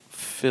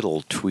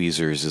Fiddle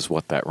tweezers is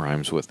what that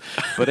rhymes with.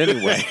 But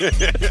anyway.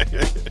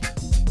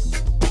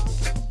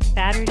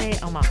 Saturday,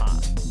 Omaha.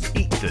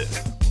 Eat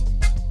this.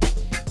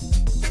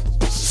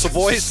 So,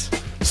 boys,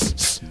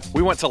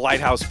 we went to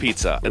Lighthouse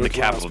Pizza in the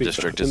Capital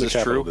District. Is this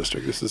true?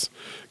 District. This is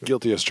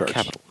guilty as charged.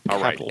 Capital.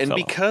 All right. Capital And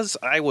fella. because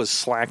I was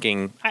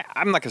slacking,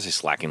 I'm not going to say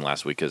slacking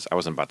last week because I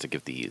wasn't about to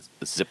give the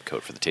zip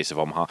code for the Taste of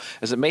Omaha,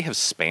 as it may have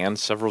spanned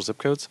several zip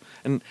codes.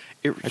 And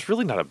it's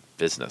really not a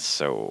business.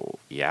 So,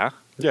 yeah?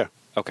 Yeah.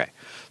 Okay.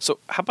 So,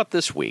 how about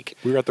this week?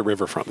 We were at the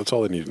riverfront. That's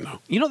all I need to know.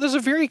 You know, there's a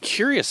very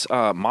curious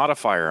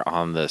modifier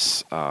on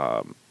this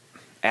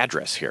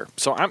address here.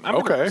 So I'm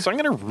Okay. I'm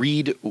going to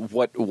read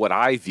what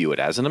I view it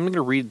as, and I'm going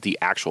to read the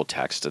actual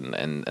text,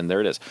 and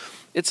there it is.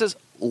 It says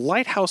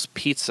Lighthouse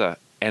Pizza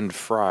and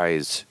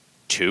Fries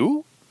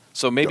 2.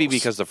 So maybe Yes.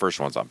 because the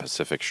first one's on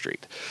Pacific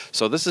Street.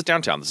 So this is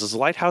downtown. This is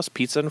Lighthouse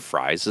Pizza and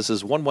Fries. This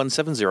is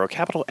 1170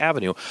 Capitol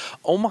Avenue,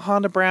 Omaha,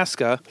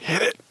 Nebraska.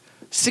 Hit it.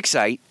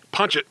 68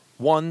 Punch it.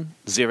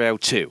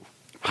 102.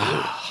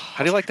 How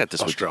do you like that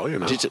this Australia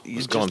now. week?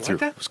 was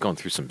going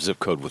through some zip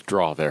code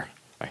withdrawal there.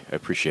 I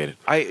appreciate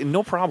it.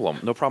 No problem,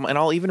 and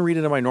I'll even read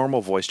it in my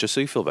normal voice just so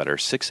you feel better.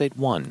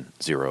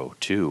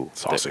 68102.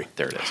 Saucy.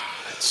 There it is.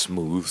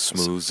 Smooth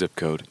zip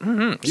code.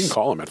 You can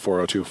call them at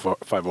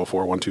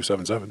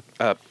 402-504-1277.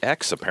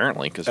 X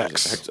apparently because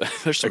X.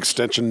 there's some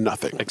Extension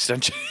nothing.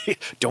 extension.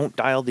 Don't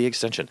dial the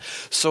extension.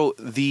 So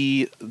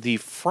the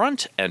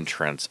front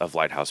entrance of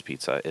Lighthouse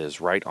Pizza is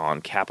right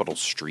on Capitol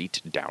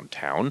Street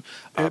downtown.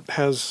 It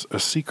has a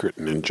secret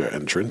ninja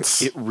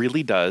entrance. It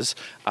really does,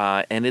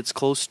 and it's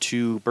close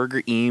to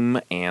Burger Eam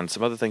and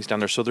some other things down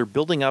there. So they're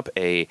building up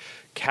a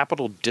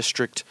Capital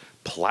District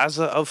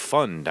Plaza of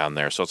Fun down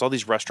there. So it's all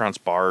these restaurants,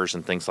 bars,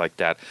 and things like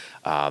that.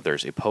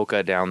 There's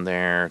Epoca down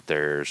there.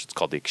 It's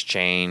called the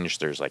Exchange.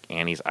 There's like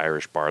Annie's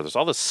Irish Bar. There's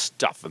all this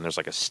stuff, and there's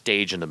like a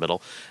stage in the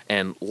middle.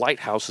 And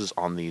Lighthouse is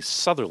on the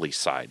southerly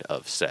side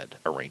of said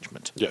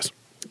arrangement. Yes.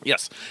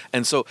 Yes.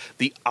 And so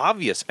the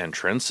obvious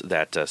entrance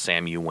that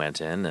Sam, you went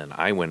in and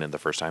I went in the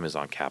first time is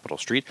on Capitol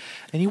Street.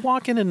 And you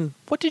walk in and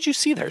what did you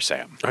see there,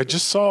 Sam? I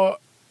just saw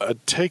a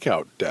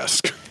takeout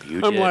desk. You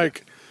I'm did.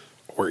 like,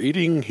 we're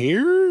eating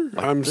here?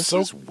 I'm this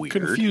so is weird.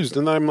 confused.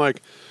 And I'm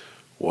like,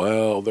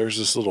 well, there's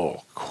this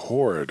little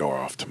corridor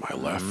off to my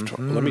left.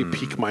 Mm-hmm. Let me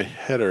peek my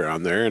head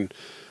around there. And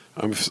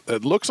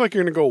it looks like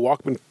you're going to go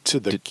walk into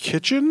the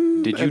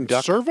kitchen did you and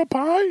duck- serve a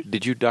pie?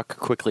 Did you duck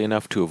quickly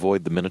enough to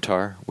avoid the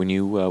Minotaur when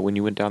you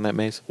went down that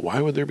maze?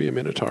 Why would there be a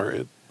Minotaur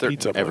at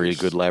pizza Every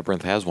place? good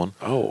labyrinth has one.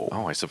 Oh,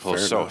 I suppose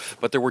fair so. enough.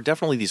 But there were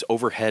definitely these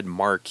overhead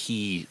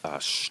marquee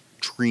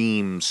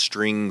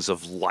strings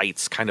of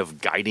lights kind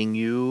of guiding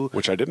you.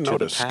 Which I didn't to the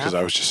notice because path.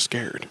 I was just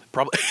scared.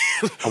 Probably.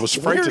 I was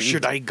Where frightened.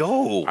 should I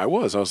go? I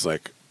was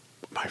like,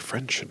 my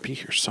friend should be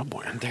here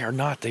somewhere. They are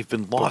not. They've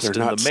been But lost they're in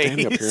not the maze.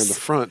 standing up here in the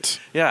front.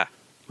 Yeah.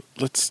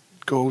 Let's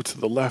go to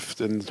the left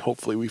and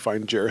hopefully we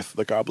find Jareth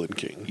the Goblin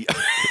King.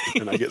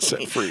 And I get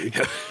set free.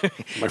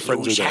 My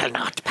friends are there.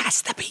 not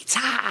pass the pizza.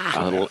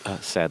 A little,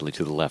 sadly,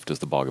 to the left is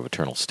the Bog of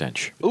Eternal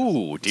Stench.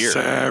 Ooh, dear.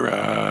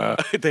 Sarah.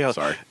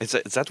 Sorry. Is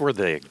that where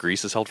the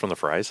grease is held from the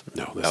fries?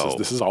 No, Oh.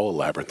 this is all a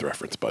Labyrinth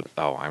reference, bud.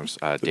 Oh, I'm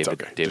David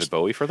okay. David Just-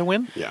 Bowie for the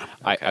win? Yeah.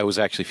 I was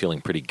actually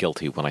feeling pretty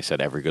guilty when I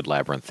said every good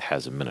labyrinth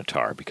has a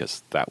Minotaur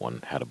because that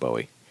one had a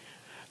Bowie.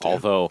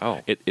 Although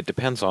Oh. it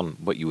depends on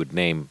what you would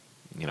name,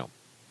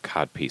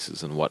 cod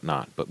pieces and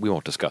whatnot. But we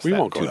won't discuss We that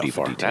won't in go too that deep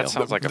far. a detail. That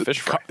sounds like a fish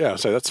fry. Yeah,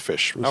 so that's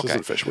fish. This Okay.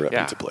 isn't fish. We're at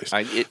Yeah. pizza place.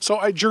 So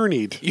I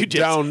journeyed You did.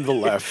 down the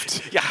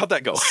left. Yeah, how'd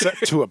that go? Set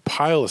to a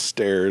pile of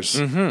stairs.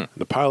 Mm-hmm.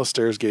 The pile of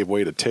stairs gave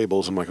way to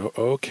tables. I'm like,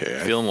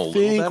 okay, Feeling a I little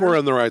think better? we're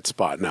in the right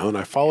spot now. And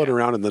I followed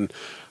around, and then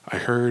I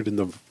heard in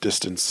the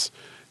distance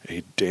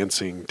a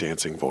dancing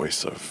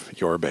voice of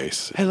your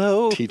bass.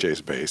 Hello.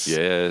 TJ's bass.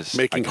 Yes.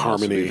 Making I can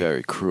also be harmony.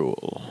 very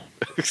cruel.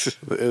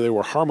 They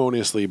were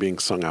harmoniously being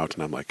sung out,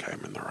 and I'm like,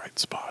 I'm in the right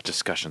spot.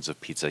 Discussions of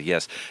pizza,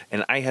 yes.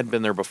 And I had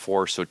been there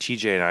before, so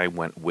TJ and I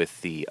went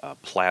with the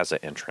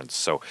plaza entrance.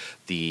 So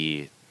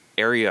the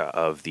area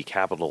of the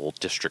Capital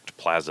District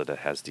Plaza that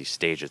has the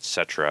stage,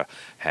 etc.,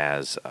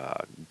 has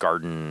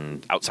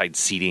garden outside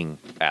seating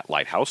at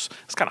Lighthouse.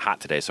 It's kind of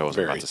hot today, so I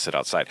wasn't Very. about to sit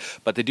outside.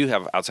 But they do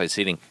have outside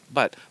seating.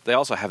 But they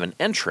also have an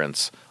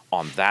entrance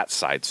on that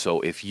side.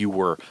 So if you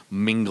were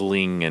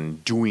mingling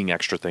and doing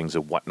extra things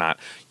and whatnot,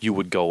 you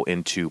would go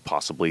into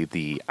possibly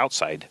the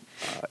outside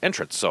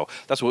entrance. So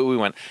that's where we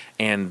went.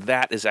 And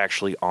that is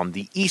actually on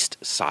the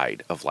east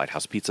side of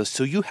Lighthouse Pizza.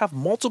 So you have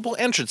multiple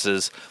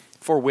entrances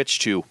for which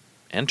to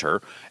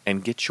enter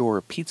and get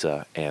your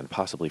pizza and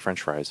possibly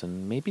French fries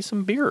and maybe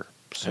some beer.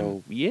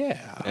 So,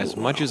 yeah. As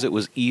much as it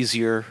was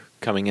easier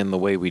coming in the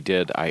way we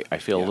did, I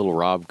feel a little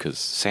robbed because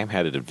Sam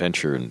had an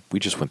adventure and we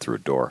just went through a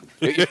door.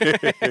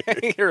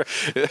 I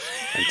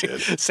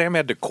did. Sam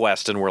had to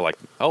quest, and we're like,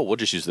 oh, we'll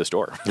just use this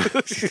door.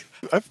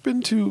 I've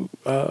been to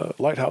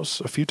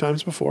Lighthouse a few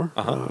times before.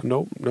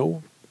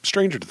 No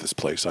stranger to this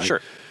place.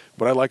 Sure.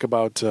 What I like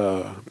about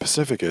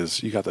Pacific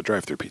is you got the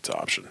drive-through pizza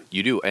option.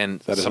 You do, and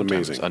That is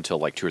sometimes amazing. until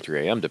like 2 or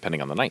 3 a.m.,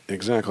 depending on the night.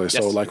 Exactly.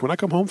 So, Yes. like when I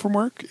come home from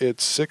work,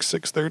 it's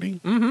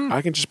 6:30. Mm-hmm.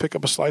 I can just pick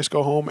up a slice,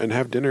 go home, and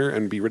have dinner,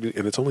 and be ready.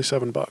 And it's only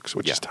 $7,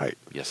 which Yeah. is tight.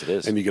 Yes, it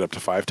is. And you get up to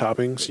 5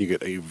 toppings. You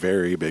get a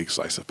very big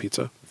slice of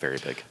pizza. Very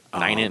big.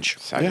 9-inch.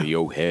 Side Yeah. of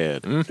your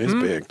head. It's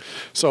big.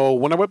 So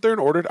when I went there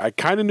and ordered, I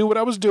kind of knew what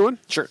I was doing.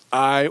 Sure.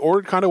 I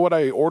ordered kind of what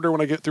I order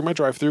when I get through my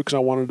drive-through because I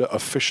wanted to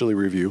officially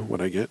review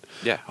what I get.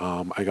 Yeah.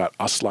 I got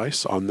a slice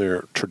on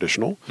their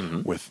traditional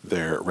with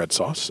their red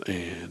sauce,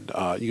 and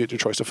you get your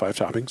choice of 5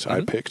 toppings.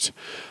 I picked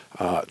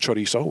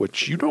chorizo,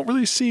 which you don't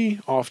really see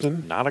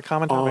often Not a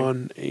common topping.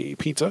 on a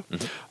pizza.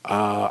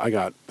 I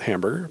got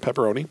hamburger,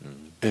 pepperoni,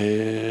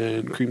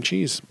 and cream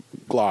cheese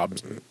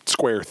globs,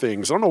 square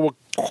things. I don't know what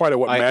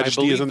I majesty is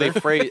believe in they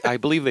there. I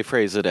believe they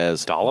phrase it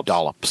as Dollops?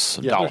 dollops,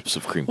 Yeah, dollops there's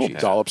of cream little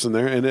cheese. dollops in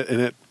there, and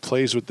it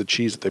plays with the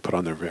cheese that they put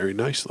on there very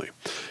nicely.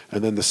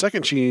 And then the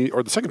second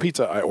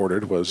pizza I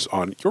ordered was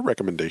on your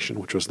recommendation,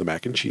 which was the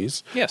mac and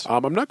cheese. Yes.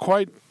 I'm not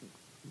quite.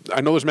 I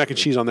know there's mac and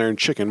cheese on there and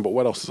chicken, but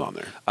what else is on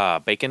there?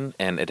 Bacon,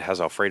 and it has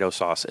Alfredo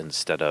sauce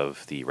instead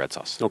of the red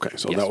sauce. Okay,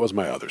 so Yes. that was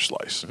my other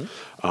slice.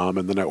 And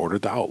then I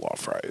ordered the outlaw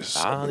fries.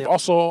 Yep.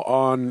 Also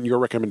on your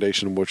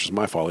recommendation, which is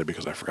my folly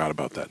because I forgot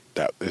about that.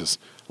 That is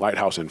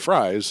Lighthouse and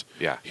Fries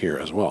Yeah. here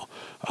as well.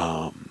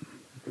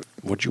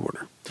 What'd you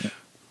order?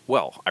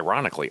 Well,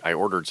 ironically, I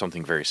ordered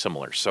something very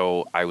similar.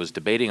 So I was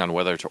debating on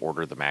whether to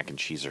order the mac and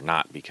cheese or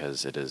not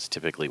because it is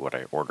typically what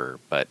I order,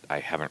 but I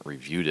haven't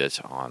reviewed it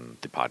on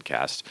the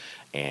podcast,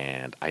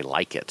 and I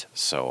like it,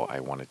 so I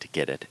wanted to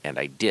get it, and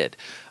I did.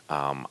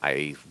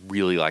 I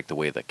really like the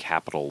way the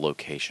Capital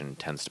location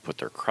tends to put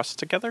their crust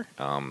together.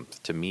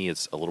 To me,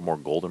 it's a little more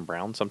golden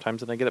brown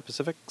sometimes than I get at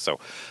Pacific. So,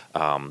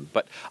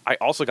 but I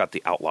also got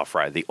the Outlaw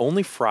fry. The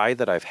only fry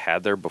that I've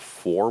had there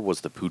before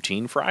was the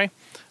poutine fry.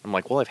 I'm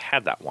like, well, I've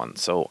had that one,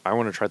 so I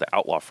want to try the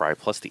Outlaw fry.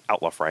 Plus, the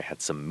Outlaw fry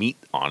had some meat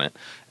on it,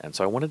 and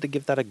so I wanted to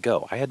give that a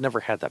go. I had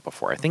never had that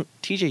before. I think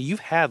TJ, you've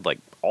had like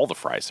all the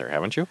fries there,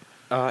 haven't you?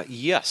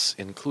 Yes,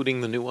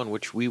 including the new one,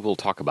 which we will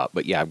talk about.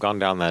 But yeah, I've gone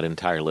down that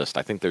entire list.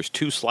 I think there's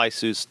 2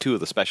 of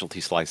the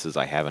specialty slices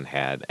I haven't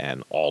had,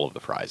 and all of the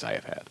fries I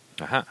have had.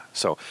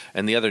 So,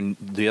 and the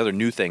other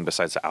new thing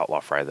besides the Outlaw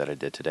fry that I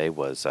did today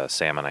was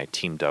Sam and I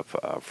teamed up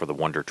for the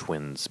Wonder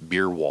Twins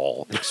beer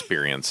wall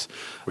experience,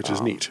 Which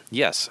is neat.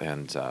 Yes,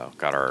 and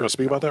got our. You want to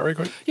speak about that right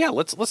quick? Yeah,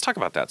 let's talk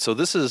about that. So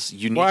this is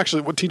unique. Well,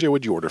 actually, TJ,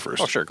 what'd you order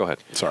first? Oh, sure, go ahead.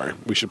 Sorry,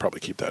 we should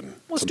probably keep that in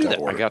Let's some do type that.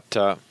 of I order.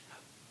 got.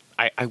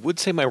 I would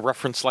say my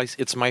reference slice.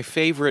 It's my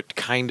favorite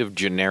kind of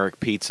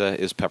generic pizza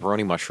is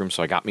pepperoni mushroom.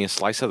 So I got me a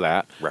slice of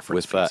that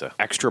Reference with pizza.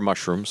 extra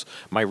mushrooms.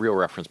 My real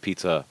reference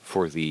pizza,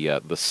 for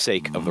the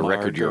sake of the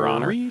record, Your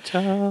Honor,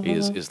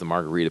 is the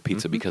margarita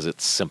pizza because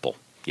it's simple.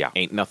 Yeah.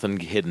 Ain't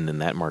nothing hidden in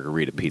that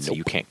margarita pizza. Nope.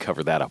 You can't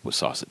cover that up with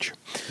sausage.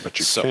 But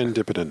you So- can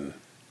dip it in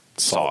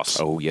salt. Sauce.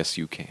 Oh yes,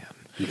 you can.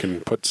 You can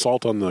put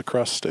salt on the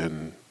crust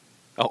and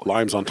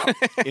limes on top.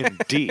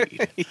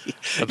 Indeed,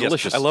 a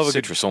delicious I love a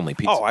good- citrus-only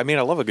pizza. Oh, I mean,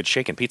 I love a good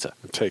shaken pizza.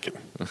 Take it.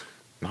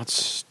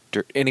 Not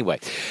anyway.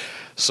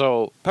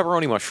 So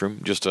pepperoni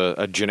mushroom, just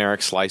a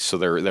generic slice. So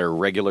their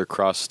regular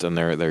crust and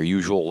their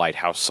usual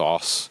lighthouse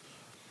sauce,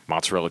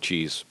 mozzarella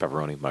cheese,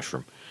 pepperoni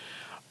mushroom.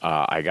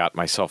 I got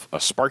myself a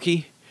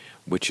Sparky,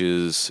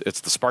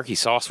 it's the Sparky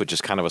sauce, which is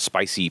kind of a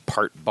spicy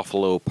part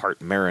buffalo,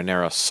 part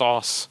marinara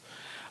sauce.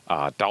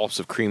 Dollops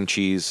of cream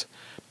cheese,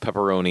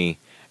 pepperoni,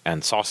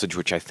 and sausage,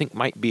 which I think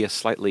might be a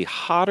slightly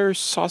hotter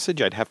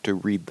sausage. I'd have to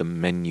read the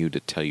menu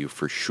to tell you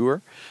for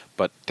sure,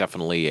 but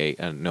definitely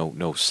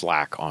no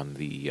slack on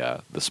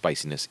the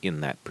spiciness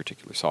in that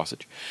particular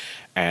sausage.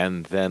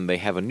 And then they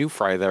have a new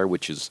fry there,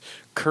 which is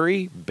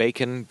curry,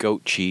 bacon,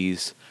 goat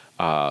cheese,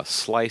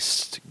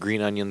 sliced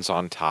green onions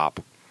on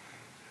top.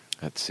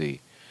 Let's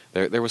see.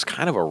 There was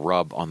kind of a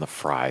rub on the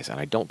fries, and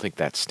I don't think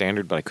that's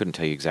standard, but I couldn't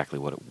tell you exactly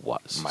what it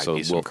was. Might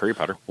be some curry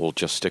powder. We'll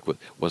just stick with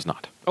was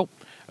not. Oh,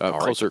 All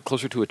right.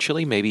 closer to a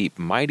chili, maybe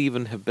might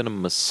even have been a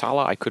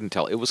masala. I couldn't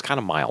tell. It was kind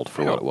of mild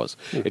for what it was.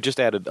 It just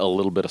added a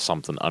little bit of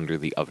something under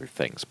the other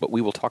things. But we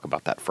will talk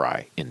about that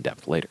fry in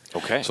depth later.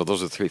 Okay. So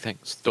those are the 3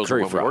 things. Those are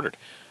Curry what we fry, ordered.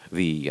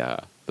 The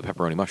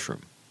pepperoni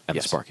mushroom and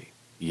Yes. the Sparky.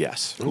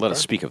 Yes. Let us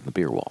speak of the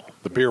beer wall.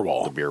 The beer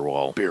wall. Beer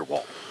wall. Beer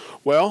wall.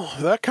 Well,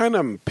 that kind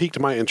of piqued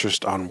my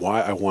interest on why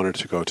I wanted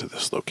to go to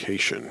this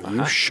location.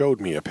 You showed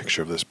me a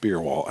picture of this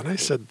beer wall, and I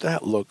said,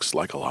 that looks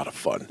like a lot of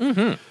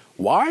fun.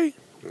 Why?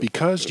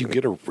 Because you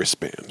get a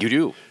wristband. You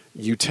do.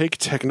 You take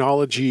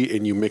technology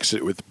and you mix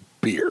it with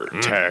beer.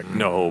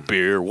 Techno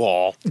beer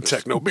wall.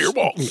 Techno beer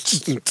wall.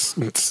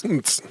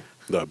 The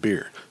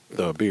beer.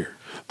 The beer.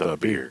 The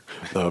beer.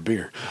 The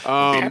beer.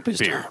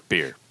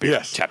 Beer.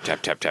 Yes. Tap,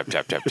 tap, tap, tap,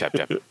 tap, tap, tap,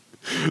 tap.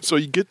 So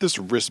you get this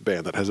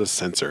wristband that has a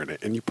sensor in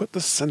it, and you put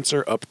the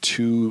sensor up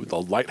to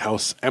the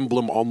lighthouse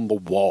emblem on the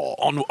wall.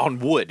 On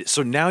wood.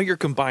 So now you're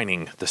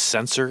combining the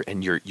sensor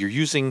and you're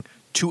using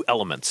 2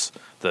 elements,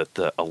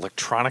 the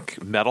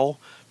electronic metal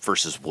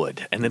versus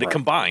wood, and then it Right.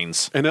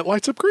 combines. And it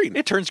lights up green.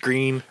 It turns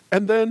green.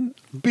 And then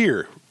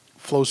beer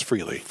flows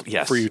freely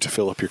Yes. for you to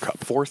fill up your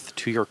cup. Fourth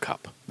to your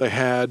cup. They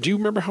had, do you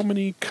remember how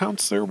many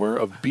counts there were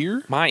of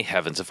beer? My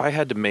heavens, if I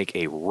had to make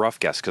a rough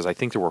guess, because I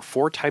think there were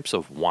 4 types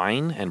of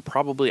wine, and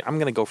probably I'm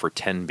going to go for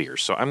 10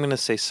 beers. So I'm going to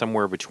say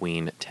somewhere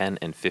between 10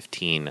 and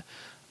 15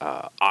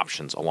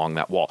 options along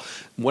that wall.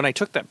 When I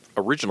took that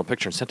original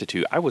picture and sent it to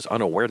you, I was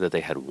unaware that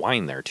they had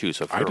wine there too.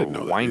 So if I you're didn't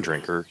know a that wine either.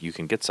 drinker, you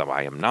can get some.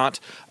 I am not,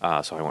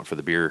 so I went for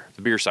the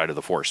beer side of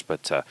the force.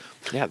 But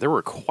yeah, there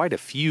were quite a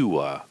few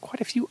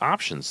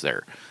options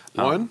there.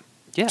 One,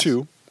 yes.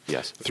 2,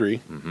 Yes.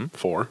 3,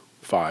 4,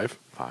 5,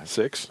 Five.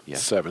 6,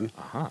 Yes. 7,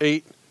 Uh-huh.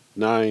 8,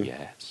 9,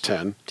 Yes.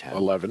 10, 10,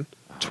 11,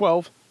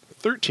 12,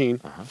 13,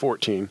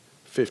 14,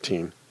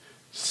 15,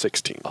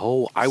 16.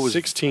 Oh, I was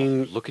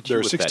 16. Look at you there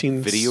are with 16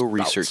 that video spouts.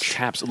 research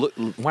chaps. Look,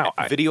 wow,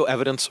 Video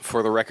evidence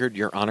for the record,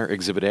 Your Honor,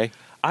 Exhibit A.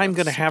 I'm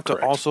going to have to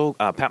correct. also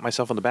pat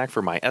myself on the back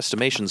for my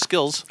estimation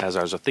skills, as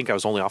I think I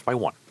was only off by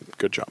 1.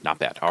 Good job. Not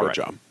bad. All Good right.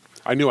 job.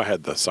 I knew I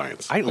had the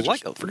science. I just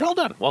like it.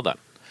 forgot. Well done.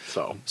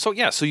 So So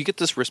yeah, so you get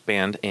this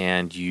wristband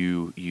and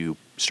you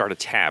start a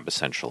tab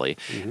essentially.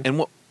 And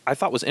what I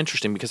thought was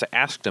interesting, because I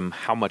asked him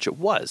how much it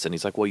was, and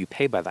he's like, "Well, you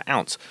pay by the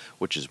ounce,"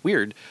 which is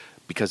weird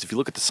because if you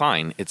look at the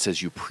sign, it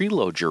says you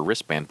preload your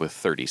wristband with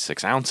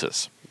 36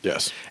 ounces.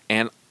 yes,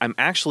 And I'm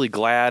actually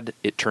glad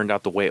it turned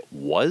out the way it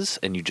was,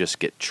 and you just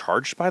get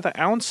charged by the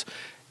ounce.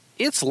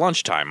 It's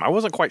lunchtime. I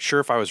wasn't quite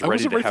sure if I was ready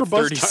wasn't to ready have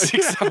for buzz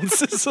time. 36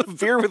 ounces of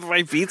beer with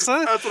my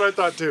pizza. that's what I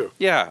thought too.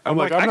 Yeah, I'm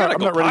like, I'm I not- gotta I'm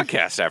go not ready-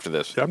 podcast after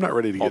this. I'm not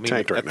ready to get Well, I mean,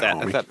 tanked right at now. that,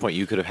 homie. at that point,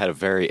 you could have had a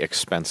very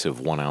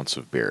expensive 1 ounce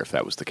of beer if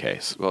that was the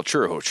case. Well,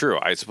 true.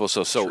 I suppose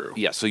so. So True.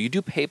 yeah, so you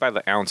do pay by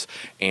the ounce,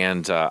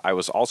 and I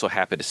was also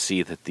happy to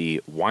see that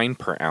the wine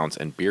per ounce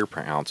and beer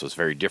per ounce was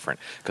very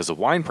different, because the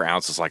wine per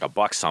ounce is like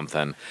 $1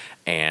 something,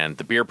 and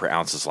the beer per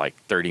ounce is like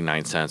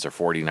 39 cents or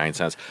 49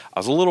 cents. I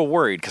was a little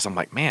worried because I'm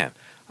like, man,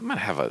 I'm gonna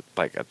have a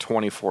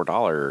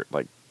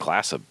 $24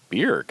 glass of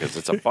beer because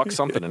it's $1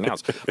 something an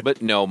ounce.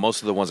 But no,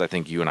 most of the ones I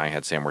think you and I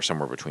had, Sam, were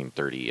somewhere between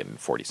 30 and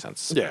 40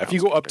 cents. Yeah, an if you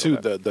ounce go up to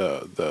compared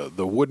that.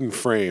 the wooden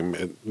frame,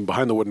 and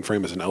behind the wooden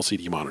frame is an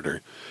LCD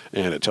monitor,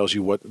 and it tells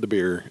you what the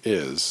beer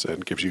is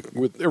and gives you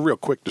with a real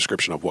quick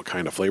description of what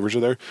kind of flavors are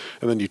there.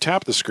 And then you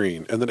tap the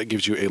screen, and then it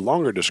gives you a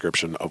longer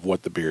description of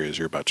what the beer is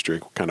you're about to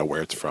drink, kind of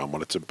where it's from,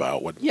 what it's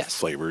about, what Yes.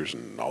 flavors,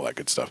 and all that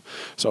good stuff.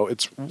 So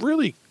it's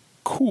really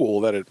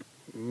cool that it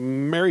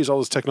marries all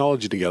this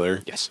technology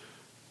together. Yes.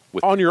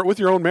 With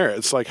your own merit.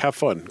 It's like, have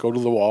fun, go to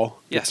the wall,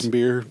 get Yes. some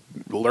beer,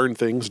 learn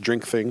things,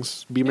 drink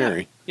things, be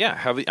merry. Yeah,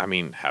 have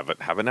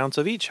an ounce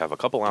of each. Have a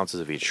couple ounces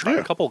of each. Try Yeah.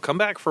 a couple. Come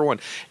back for one.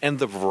 And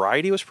the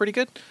variety was pretty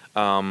good.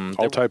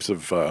 All types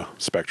of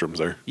spectrums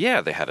there.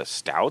 Yeah, they had a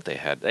stout. They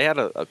had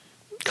a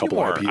Couple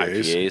few more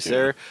IPAs, yeah.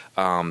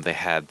 there. They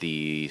had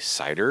the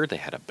cider. They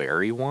had a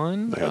berry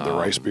one. They had the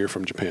rice beer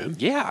from Japan.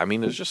 Yeah, I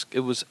mean, it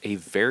was a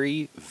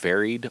very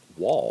varied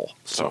wall.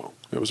 So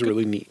it was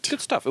really neat. Good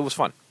stuff. It was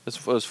fun. It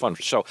was fun.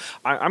 So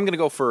I'm going to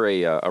go for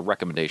a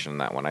recommendation on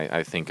that one.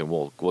 I think, and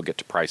we'll get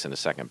to price in a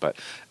second. But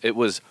it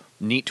was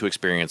neat to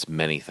experience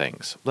many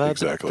things.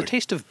 Exactly. The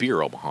taste of beer,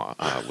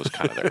 Omaha, was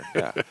kind of there.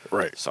 Yeah.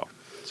 Right. So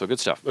good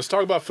stuff. Let's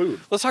talk about food.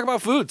 Let's talk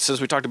about food since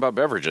we talked about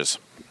beverages.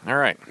 All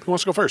right. Who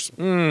wants to go first?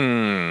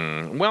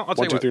 Well, I'll tell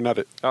 1, you 2, what. 3, not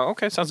it. Oh,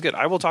 okay, sounds good.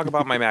 I will talk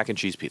about my mac and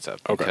cheese pizza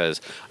because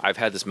I've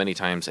had this many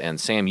times, and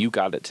Sam, you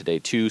got it today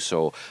too.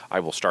 So I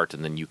will start,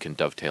 and then you can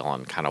dovetail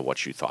on kind of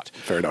what you thought.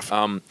 Fair enough.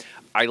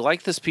 I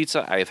like this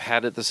pizza. I've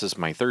had it. This is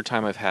my 3rd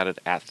time I've had it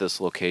at this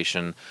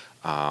location.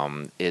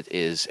 It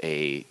is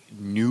a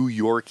New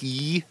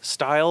York-y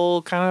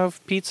style kind of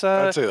pizza.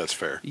 I'd say that's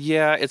fair.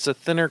 Yeah, it's a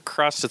thinner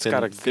crust. It's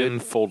got a thin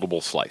good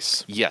foldable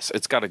slice. Yes,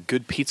 it's got a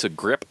good pizza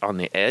grip on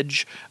the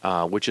edge,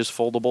 which is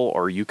foldable,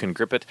 or you can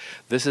grip it.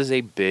 This is a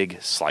big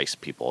slice,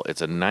 people.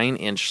 It's a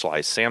 9-inch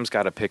slice. Sam's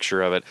got a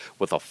picture of it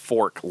with a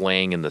fork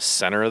laying in the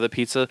center of the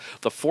pizza.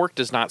 The fork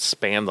does not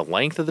span the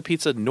length of the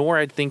pizza, nor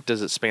I think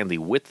does it span the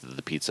width of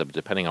the pizza,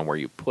 depending on where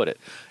you put it.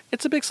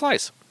 It's a big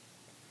slice.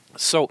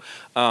 So,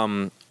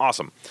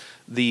 awesome.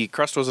 The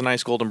crust was a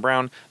nice golden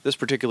brown. This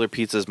particular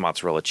pizza is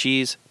mozzarella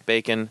cheese,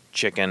 bacon,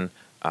 chicken,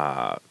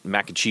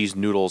 mac and cheese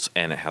noodles,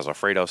 and it has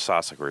Alfredo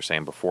sauce, like we were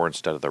saying before,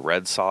 instead of the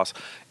red sauce.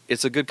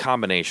 It's a good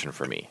combination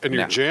for me. And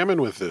you're Now- jamming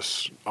with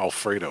this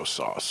Alfredo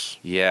sauce.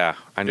 Yeah,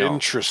 I know.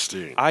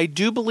 Interesting. I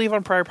do believe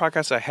on prior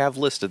podcasts I have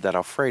listed that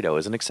Alfredo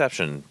is an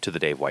exception to the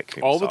Dave White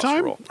cream All the sauce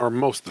time rule. or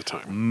most of the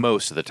time?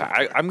 Most of the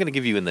time. I'm going to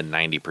give you in the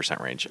 90%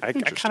 range. I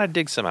Interesting. kind of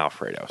dig some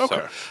Alfredo.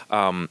 Okay.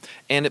 So,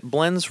 and it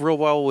blends real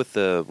well with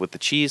the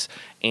cheese,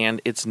 and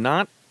there's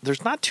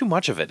not too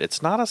much of it.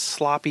 It's not a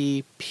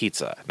sloppy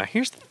pizza. Now,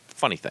 here's the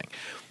funny thing.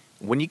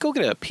 When you go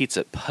get a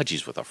pizza at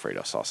Pudgy's with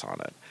Alfredo sauce on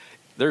it,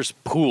 there's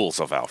pools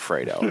of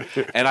Alfredo,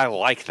 and I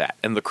like that.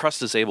 And the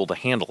crust is able to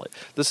handle it.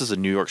 This is a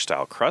New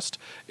York-style crust.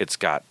 It's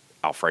got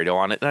Alfredo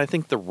on it, and I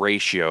think the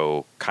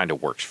ratio kind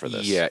of works for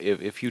this. Yeah,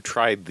 if you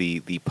tried the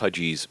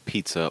Pudgy's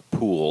pizza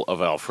pool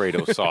of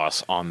Alfredo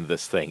sauce on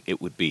this thing, it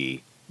would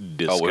be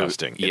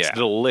disgusting. yeah. It's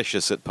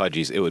delicious at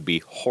Pudgy's. It would be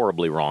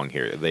horribly wrong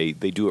here. They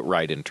do it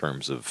right in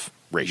terms of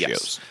ratios.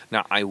 Yes.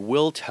 Now, I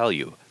will tell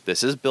you,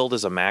 this is billed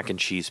as a mac and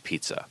cheese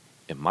pizza.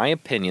 In my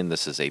opinion,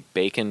 this is a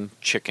bacon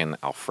chicken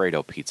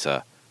Alfredo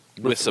pizza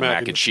with some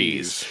mac and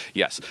cheese.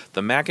 Yes,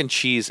 the mac and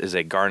cheese is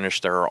a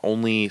garnish. There are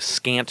only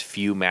scant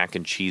few mac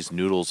and cheese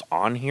noodles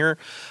on here.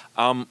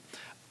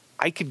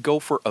 I could go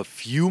for a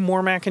few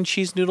more mac and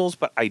cheese noodles,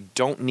 but I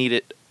don't need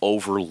it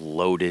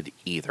overloaded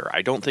either.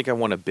 I don't think I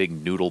want a big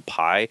noodle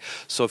pie.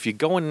 So if you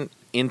go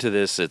into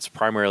this, it's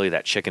primarily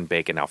that chicken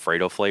bacon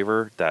Alfredo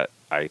flavor that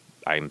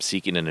I'm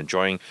seeking and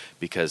enjoying,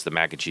 because the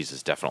mac and cheese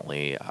is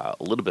definitely a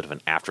little bit of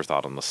an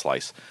afterthought on the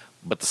slice,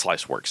 but the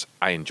slice works.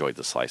 I enjoyed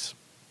the slice.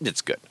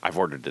 It's good. I've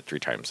ordered it 3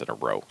 times in a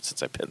row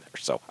since I've been there,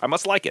 so I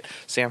must like it.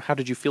 Sam, how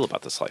did you feel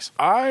about the slice?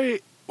 I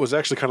was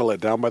actually kind of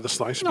let down by the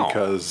slice No.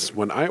 because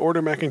when I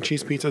order mac and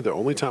cheese pizza, the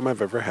only time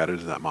I've ever had it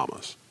is at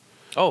Mama's.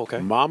 Oh, okay.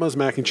 Mama's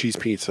mac and cheese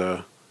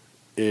pizza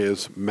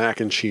is mac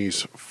and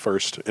cheese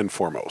first and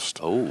foremost.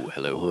 Oh,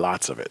 hello.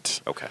 Lots of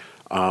it. Okay.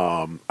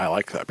 I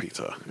like that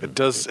pizza. It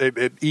does.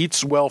 It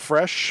eats well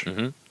fresh.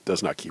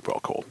 Does not keep well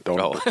cold. Don't.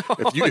 Oh.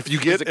 If you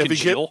get Does it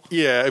congeal?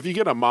 if you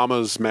get a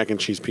Mama's mac and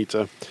cheese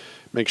pizza,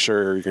 make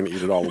sure you're going to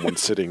eat it all in one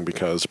sitting,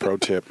 because pro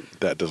tip,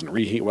 that doesn't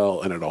reheat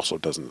well and it also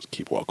doesn't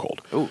keep well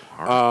cold. Oh,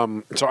 all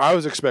right. So I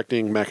was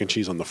expecting mac and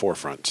cheese on the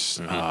forefront.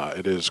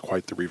 It is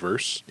quite the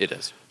reverse. It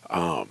is.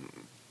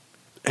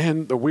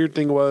 And the weird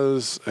thing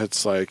was,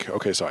 it's like,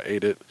 okay, so I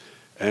ate it,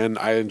 and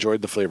I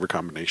enjoyed the flavor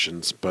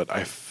combinations, but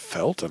I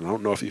felt, and I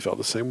don't know if you felt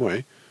the same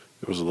way,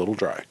 it was a little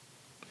dry.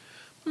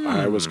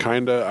 I was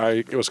kind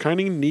of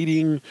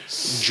needing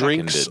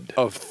drinks Seconded.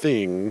 of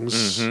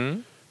things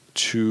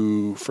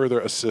to further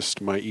assist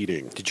my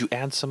eating. Did you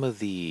add some of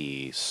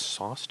the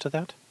sauce to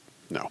that?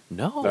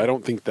 No. I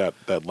don't think that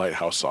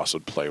lighthouse sauce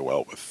would play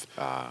well with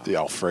the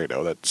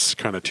Alfredo. That's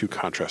kind of two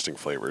contrasting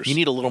flavors. You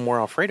need a little more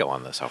Alfredo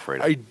on this,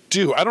 Alfredo. I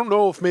do. I don't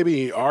know if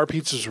maybe our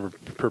pizzas were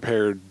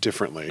prepared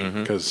differently,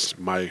 because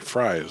my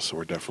fries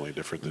were definitely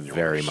different than yours.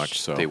 Very much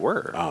so. They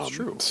were. That's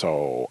true.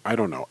 So I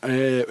don't know.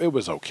 It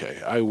was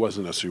okay. I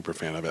wasn't a super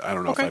fan of it. I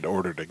don't know Okay. if I'd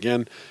order it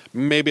again.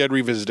 Maybe I'd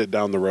revisit it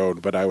down the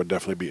road, but I would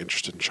definitely be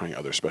interested in trying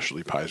other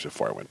specialty pies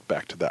before I went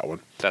back to that one.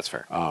 That's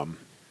fair.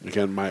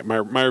 Again,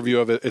 my review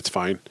of it, it's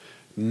fine.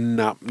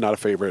 Not a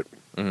favorite.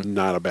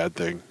 Not a bad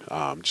thing.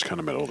 Just kind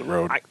of middle of the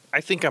road.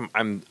 I think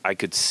I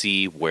could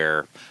see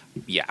where,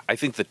 yeah, I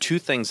think the two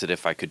things that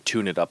if I could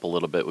tune it up a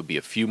little bit would be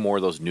a few more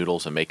of those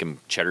noodles and make them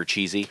cheddar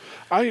cheesy.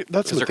 That's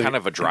Because the they're thing. kind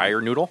of a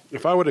drier noodle.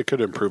 If I could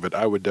improve it,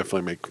 I would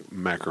definitely make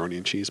macaroni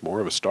and cheese more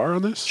of a star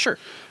on this. Sure.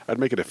 I'd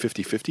make it a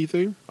 50-50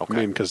 thing. Okay. I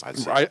mean, because I'd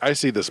say I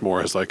see this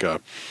more as like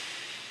a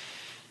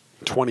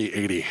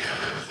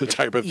 20-80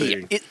 type of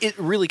thing. Yeah, it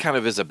really kind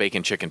of is a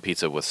bacon chicken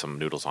pizza with some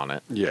noodles on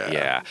it. Yeah.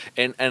 Yeah.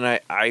 And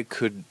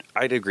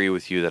I'd agree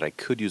with you that I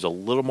could use a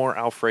little more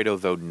Alfredo,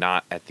 though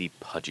not at the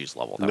Pudgy's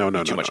level. That No, would be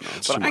no, too no, much. no,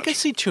 it's But too I much. can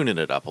see tuning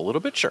it up a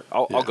little bit. Sure.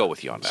 I'll go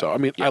with you on that. So, I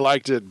mean, Yeah. I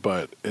liked it,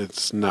 but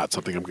it's not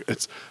something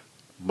it's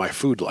my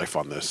food life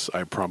on this.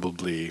 I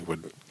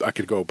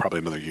could go probably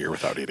another year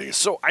without eating it.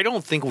 So I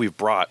don't think we've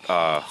brought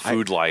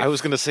Food Life. I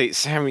was going to say,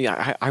 Sammy,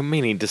 I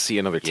may need to see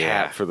another tab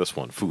Yeah. for this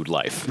one, Food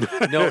Life.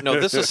 No,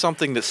 this is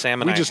something that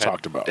Sam and We I just had,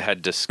 talked about.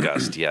 had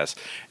discussed, yes.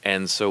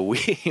 And so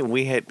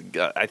we had,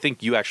 I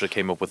think you actually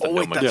came up with a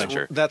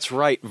nomenclature. that's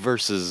right.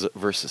 Versus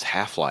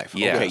Half-Life.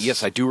 Yes. Okay,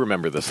 yes, I do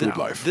remember this. Food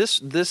now. Life.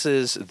 This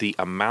is the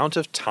amount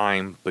of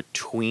time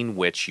between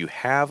which you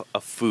have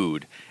a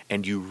food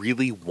and you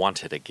really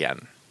want it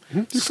again.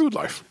 Your food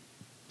life.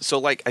 So,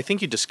 like, I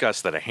think you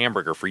discussed that a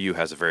hamburger for you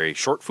has a very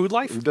short food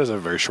life. It does have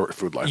a very short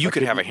food life. You I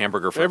could have a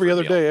hamburger for every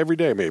other meal. day, every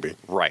day maybe.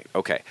 Right.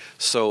 Okay.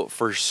 So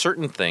for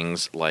certain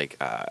things, like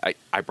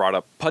I brought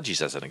up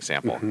Pudgy's as an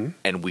example,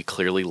 and we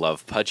clearly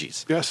love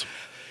Pudgy's. Yes,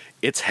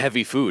 It's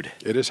heavy food.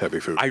 it is heavy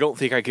food. I don't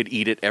think I could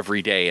eat it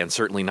every day, and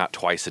certainly not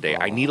twice a day.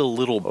 I need a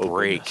little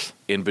break goodness.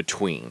 in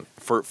between.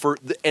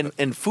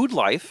 And Food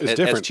Life, It's as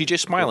different.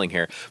 TJ's smiling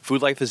here,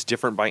 Food Life is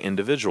different by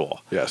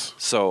individual. Yes.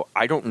 So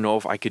I don't know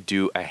if I could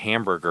do a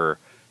hamburger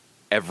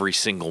every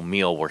single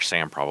meal where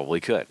Sam probably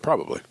could.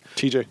 Probably.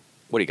 TJ.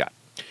 What do you got?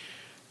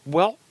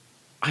 Well,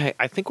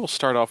 I think we'll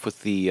start off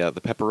with the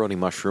pepperoni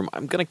mushroom.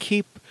 I'm going to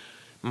keep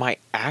my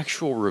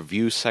actual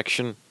review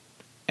section,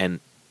 and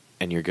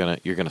you're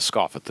gonna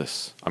scoff at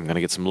this. I'm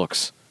gonna get some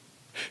looks.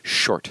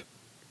 Short,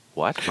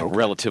 What?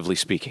 relatively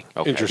speaking.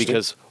 Okay. Interesting.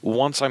 Because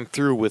once I'm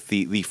through with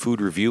the food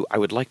review, I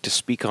would like to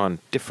speak on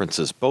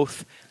differences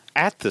both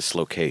at this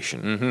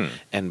location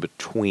and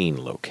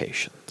between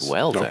locations.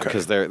 Well then. Okay.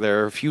 Because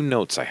there are a few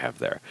notes I have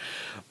there.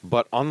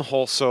 But on the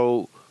whole,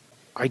 so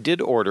I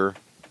did order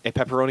a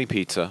pepperoni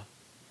pizza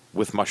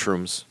with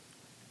mushrooms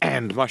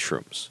and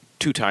mushrooms.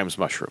 2 times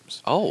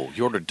mushrooms. Oh,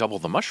 you ordered double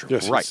the mushroom.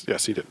 Yes, Right.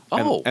 yes, he did.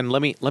 Oh. And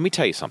let me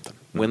tell you something.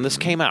 When this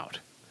came out,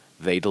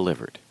 they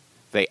delivered.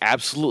 They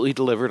absolutely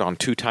delivered on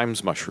 2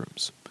 times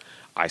mushrooms.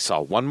 I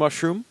saw 1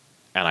 mushroom,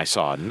 and I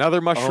saw another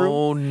mushroom.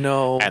 Oh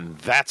no. And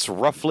that's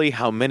roughly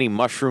how many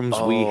mushrooms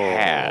we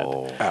had.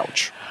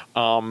 Ouch.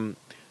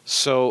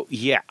 So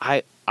yeah,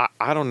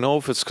 I don't know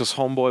if it's because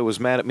Homeboy was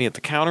mad at me at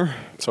the counter,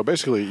 So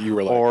basically, you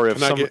were like, or if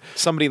 "Can I get-"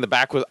 somebody in the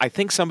back was. I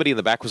think somebody in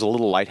the back was a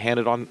little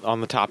light-handed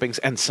on the toppings,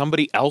 and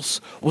somebody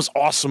else was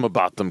awesome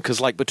about them.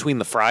 Because like between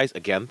the fries,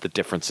 again, the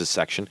differences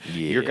section.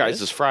 Your Yes.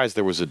 guys' fries,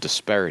 there was a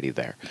disparity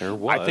there. There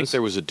I think was.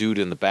 there was a dude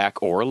in the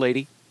back or a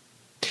lady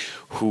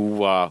who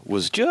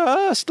was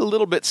just a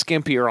little bit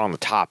skimpier on the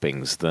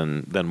toppings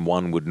than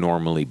one would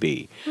normally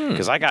be.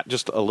 Because I got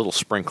just a little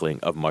sprinkling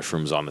of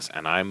mushrooms on this,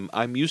 and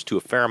I'm used to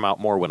a fair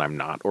amount more when I'm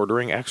not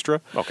ordering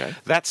extra. Okay.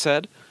 That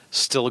said,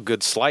 still a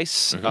good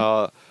slice.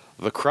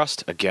 The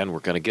crust, again, we're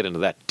going to get into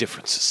that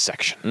differences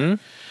section.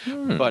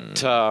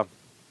 But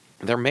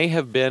there may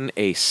have been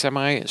a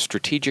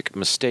semi-strategic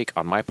mistake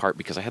on my part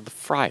because I had the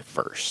fry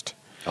first.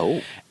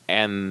 Oh.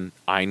 And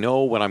I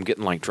know when I'm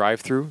getting like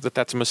drive-through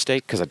that's a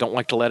mistake because I don't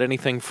like to let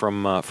anything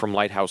from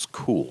Lighthouse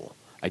cool.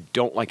 I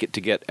don't like it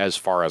to get as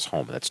far as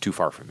home. That's too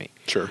far for me.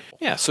 Sure.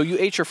 Yeah, so you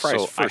ate your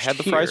fries So first. I had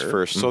the fries here.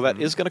 first, so that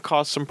is going to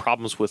cause some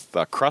problems with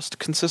crust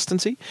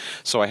consistency.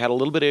 So I had a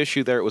little bit of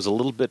issue there. It was a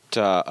little bit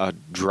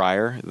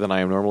drier than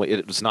I am normally.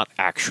 It was not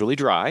actually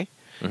dry.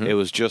 It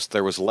was just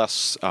there was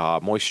less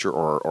moisture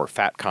or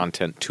fat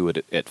content to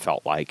it. It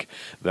felt like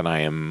than I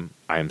am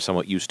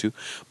somewhat used to,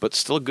 but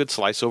still a good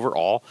slice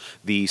overall.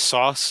 The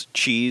sauce,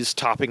 cheese,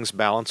 toppings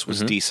balance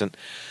was decent.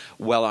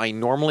 Well, I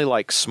normally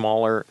like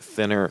smaller,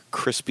 thinner,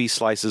 crispy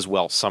slices.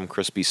 Well, some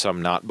crispy,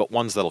 some not, but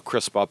ones that'll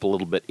crisp up a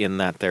little bit in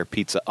that their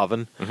pizza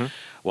oven.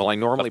 Well, I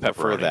normally Of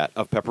prefer pepperoni. that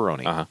of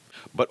pepperoni. Uh-huh.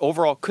 But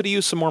overall, could have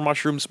used some more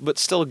mushrooms, but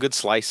still a good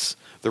slice.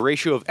 The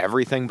ratio of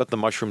everything but the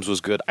mushrooms was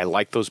good. I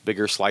like those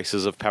bigger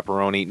slices of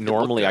pepperoni.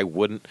 Normally I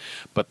wouldn't,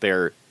 but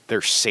they're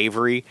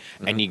savory,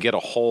 and you get a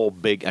whole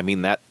big. I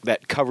mean that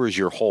covers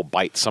your whole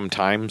bite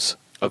sometimes.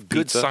 Of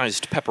Good pizza.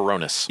 sized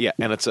pepperonis. Yeah,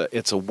 and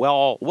it's a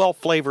well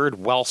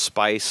flavored, well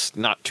spiced,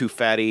 not too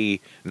fatty,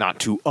 not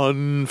too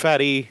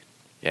unfatty.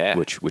 Yeah.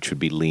 which would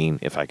be lean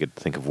if I could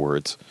think of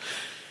words.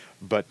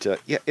 But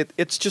yeah,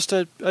 it's just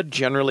a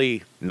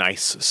generally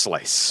nice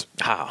slice.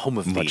 Home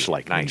of Much the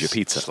like nice Ninja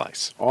Pizza.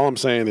 slice. All I'm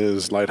saying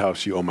is,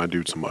 Lighthouse, you owe my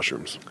dude some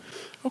mushrooms.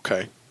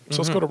 Okay. So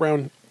let's go to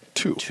round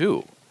two.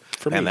 2.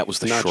 For me, And that was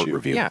the not short you.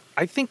 review. Yeah,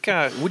 I think.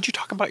 Would you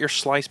talk about your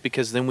slice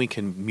because then we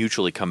can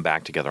mutually come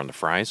back together on the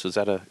fries? Was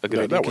that a good Yeah,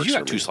 idea? that 'Cause works you for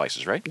got 2 me.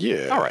 slices, right?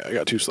 Yeah. All right. I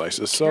got 2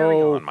 slices. Carry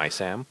So on, my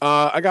Sam.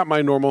 I got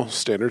my normal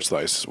standard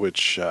slice,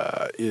 which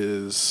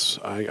is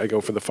I go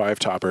for the 5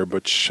 topper,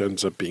 which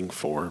ends up being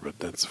 4, but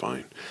that's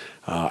fine.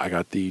 I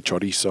got the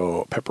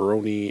chorizo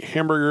pepperoni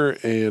hamburger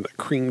and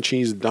cream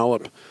cheese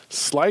dollop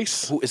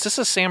slice. Ooh, is this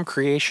a Sam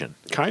creation?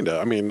 Kinda.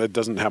 I mean, it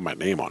doesn't have my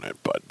name on it,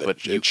 but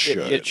it should.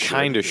 It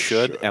kind of It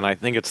should, and I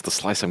think it's the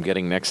slice I'm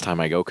getting next time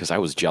I go because I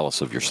was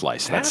jealous of your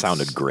slice. That That's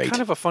sounded great.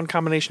 Kind of a fun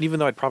combination, even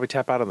though I'd probably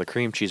tap out on the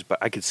cream cheese, but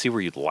I could see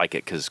where you'd like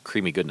it because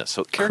creamy goodness.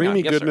 So carry on.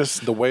 creamy Yes, sir. goodness.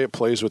 The way it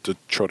plays with the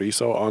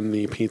chorizo on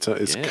the pizza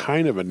is Yeah.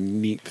 kind of a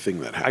neat thing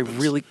that I happens.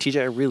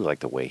 TJ, I really like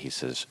the way he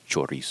says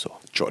chorizo.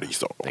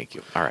 chorizo. Thank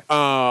you. All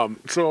right.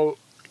 So,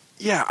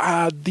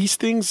 yeah, these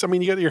things. I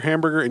mean, you got your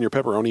hamburger and your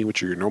pepperoni,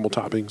 which are your normal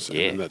toppings,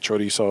 Yeah. and that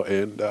chorizo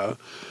and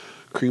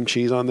cream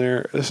cheese on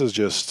there. This is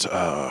just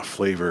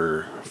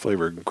flavor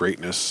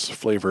greatness,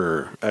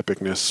 flavor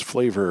epicness,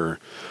 flavor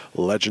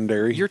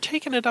legendary. You're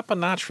taking it up a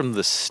notch from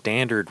the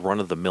standard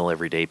run-of-the-mill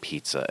everyday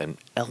pizza and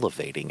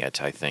elevating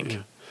it, I think.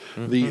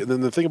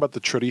 Then the thing about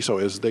the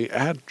chorizo is they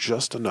add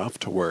just enough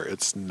to where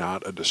it's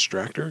not a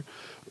distractor,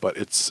 but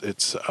it's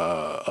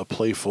a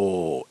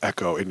playful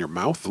echo in your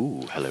mouth.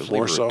 Ooh, hello,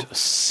 more so. flavored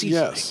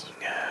seasoning. Yes.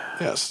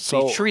 The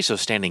So chorizo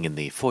standing in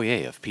the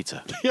foyer of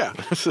pizza. yeah.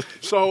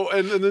 So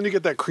and then you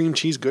get that cream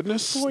cheese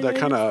goodness. That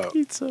kind of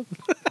pizza.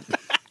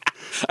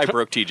 I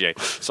broke TJ.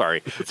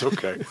 Sorry. it's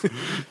okay.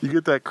 You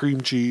get that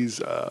cream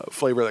cheese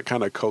flavor that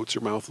kind of coats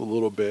your mouth a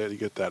little bit. You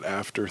get that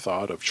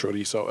afterthought of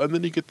chorizo, and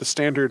then you get the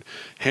standard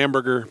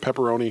hamburger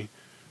pepperoni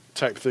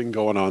type thing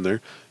going on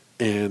there,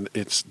 and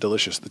it's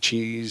delicious. The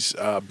cheese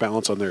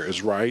balance on there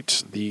is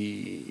right.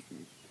 The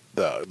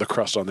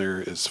crust on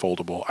there is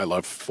foldable. I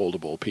love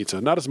foldable pizza.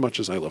 Not as much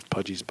as I love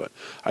Pudgies, but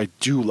I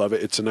do love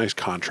it. It's a nice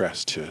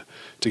contrast to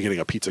getting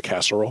a pizza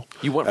casserole.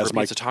 You went for as a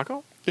my- pizza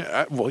taco?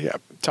 Yeah,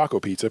 taco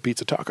pizza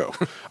taco.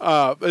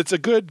 It's a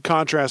good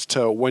contrast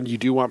to when you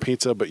do want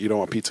pizza, but you don't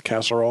want pizza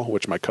casserole,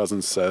 which my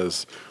cousin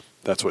says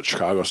that's what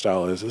Chicago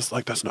style is. It's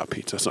like, that's not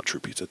pizza. It's not true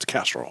pizza. It's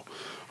casserole.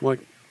 I'm like,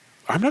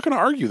 I'm not going to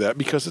argue that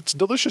because it's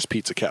delicious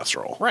pizza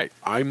casserole. Right.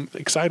 I'm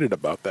excited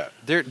about that.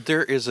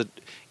 There is a,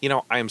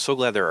 I am so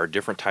glad there are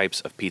different types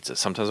of pizza.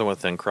 Sometimes I want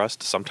thin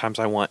crust. Sometimes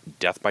I want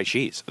death by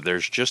cheese.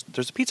 There's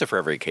a pizza for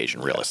every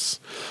occasion, really. Yes.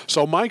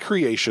 So my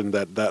creation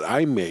that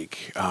I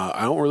make,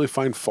 I don't really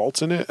find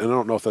faults in it, and I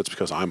don't know if that's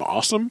because I'm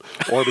awesome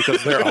or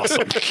because they're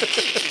awesome.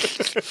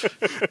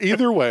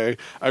 Either way,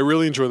 I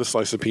really enjoy the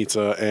slice of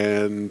pizza,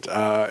 and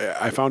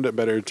I found it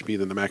better to be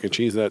than the mac and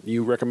cheese that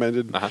you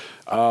recommended.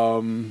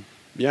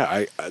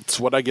 Yeah, it's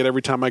what I get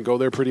every time I go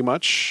there. Pretty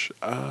much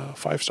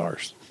 5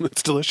 stars.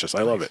 It's delicious.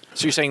 I love it.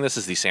 So you're saying this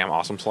is the Sam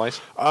Awesome Slice?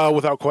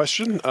 Without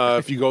question.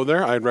 If you go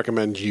there, I'd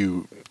recommend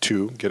you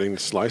getting the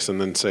slice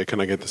and then say, "Can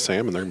I get the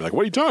Sam?" And they're gonna be like,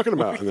 "What are you talking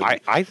about?" And then,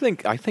 I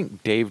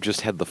think Dave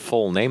just had the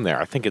full name there.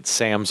 I think it's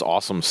Sam's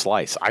Awesome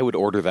Slice. I would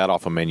order that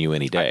off a menu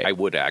any day. I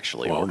would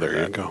actually well, order there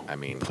you that. go. I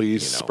mean,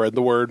 please spread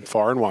the word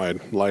far and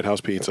wide.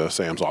 Lighthouse Pizza,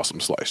 Sam's Awesome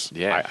Slice.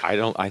 Yeah.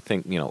 I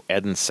think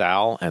Ed and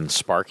Sal and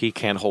Sparky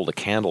can't hold a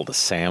candle to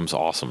Sam's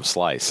Awesome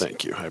Slice.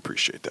 Thank you. I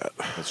appreciate that.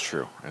 That's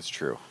true. That's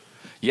true.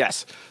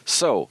 Yes.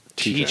 So,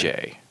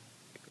 TJ,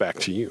 back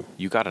to you.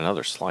 you got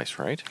another slice,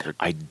 right?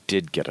 I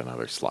did get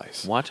another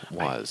slice. What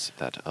was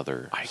that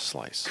other I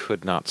slice?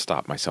 could not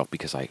stop myself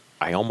because I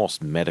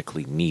almost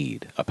medically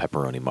need a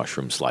pepperoni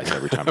mushroom slice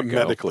every time I go.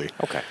 Medically.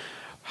 Okay.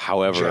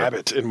 However, Jab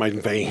it in my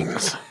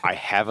veins. I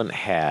haven't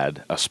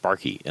had a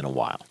Sparky in a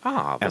while.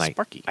 Ah, the and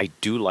Sparky. I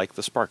do like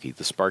the Sparky.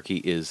 The Sparky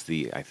is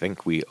I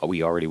think we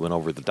already went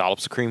over the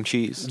dollops of cream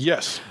cheese,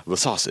 Yes. the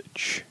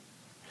sausage,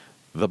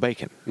 the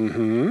bacon,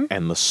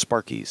 and the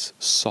Sparky's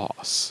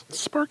sauce.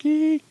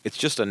 Sparky. It's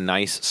just a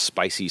nice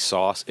spicy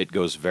sauce. It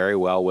goes very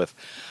well with.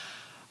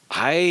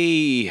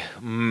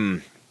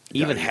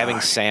 Even having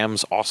Yuck.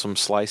 Sam's Awesome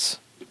Slice,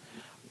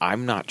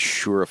 I'm not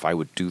sure if I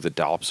would do the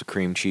dollops of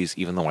cream cheese,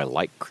 even though I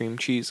like cream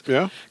cheese.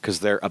 Yeah? Because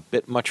they're a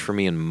bit much for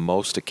me in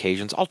most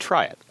occasions. I'll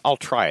try it.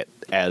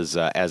 as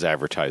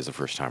advertised the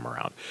first time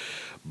around.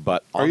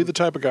 But Are you the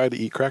type of guy to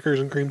eat crackers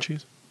and cream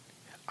cheese?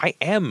 I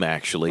am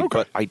actually,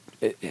 Okay.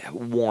 but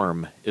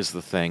warm is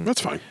the thing. That's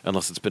fine.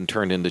 Unless it's been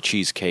turned into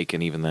cheesecake,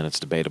 and even then it's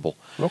debatable.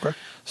 Okay.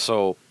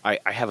 So I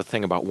have a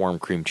thing about warm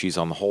cream cheese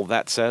on the whole.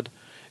 That said,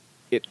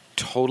 it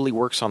totally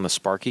works on the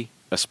Sparky,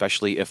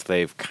 especially if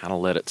they've kind of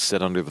let it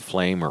sit under the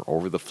flame or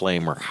over the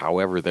flame or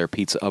however their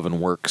pizza oven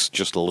works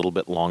just a little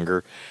bit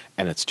longer.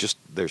 And it's just,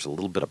 there's a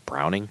little bit of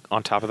browning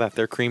on top of that,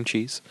 their cream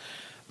cheese.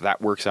 That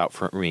works out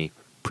for me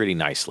pretty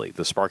nicely.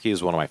 The Sparky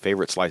is one of my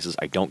favorite slices.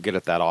 I don't get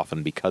it that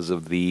often because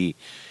of the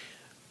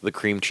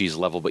cream cheese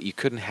level, but you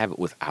couldn't have it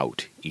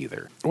without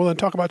either. Well, then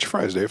talk about your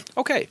fries, Dave.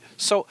 Okay,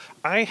 so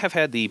I have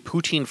had the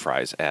poutine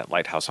fries at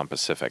Lighthouse on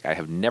Pacific. I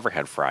have never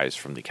had fries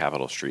from the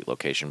Capitol Street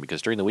location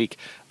because during the week,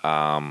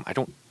 I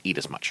don't eat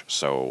as much.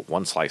 So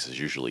one slice is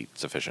usually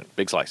sufficient.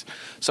 Big slice.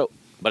 So,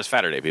 but it's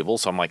Saturday, people.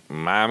 So I'm like,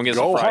 I'm getting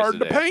some Go fries hard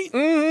today. to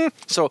paint.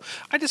 So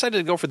I decided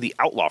to go for the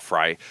Outlaw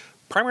fry,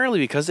 primarily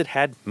because it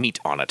had meat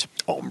on it.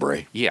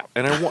 Hombre. Yeah,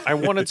 and I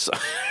wanted some.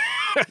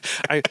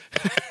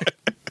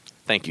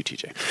 Thank you,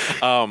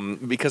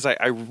 TJ. Because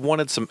I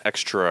wanted some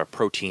extra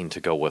protein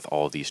to go with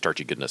all the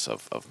starchy goodness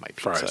of my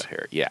pizza Fries.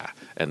 here. Yeah,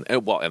 and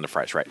the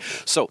fries, right?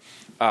 So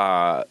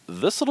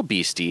this little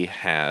beastie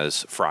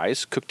has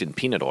fries cooked in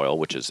peanut oil,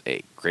 which is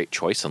a great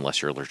choice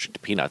unless you're allergic to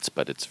peanuts,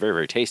 but it's very,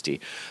 very tasty.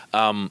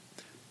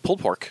 Pulled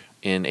pork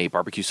in a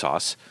barbecue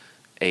sauce,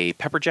 a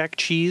pepper jack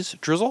cheese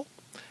drizzle,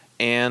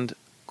 and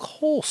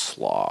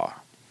coleslaw.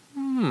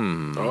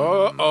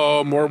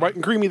 More white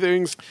and creamy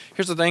things.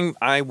 Here's the thing.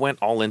 I went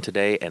all in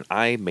today, and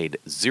I made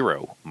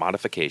 0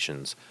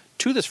 modifications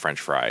to this French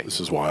fry This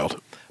is wild.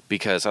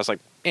 because I was like,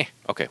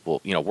 okay,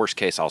 well, worst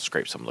case, I'll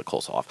scrape some of the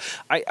coleslaw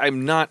off.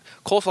 I'm not,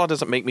 coleslaw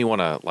doesn't make me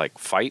want to,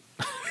 fight.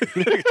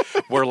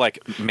 Where,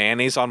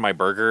 mayonnaise on my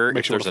burger,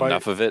 Makes if you there's wanna fight?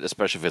 enough of it,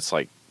 especially if it's,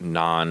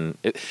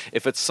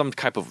 if it's some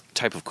type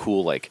of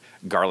cool,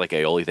 garlic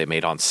aioli they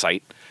made on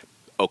site,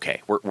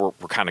 okay, we're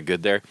kind of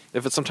good there.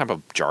 If it's some type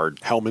of jarred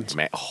Hellman's.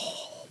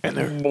 And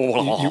they're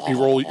You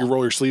roll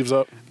your sleeves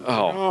up.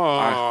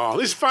 Oh,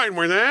 this is fine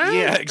with that.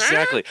 Yeah,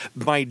 exactly.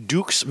 My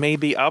dukes may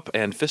be up,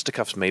 and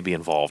fisticuffs may be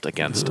involved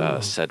against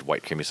said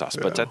white creamy sauce.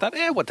 But I thought,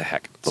 what the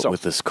heck? But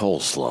with this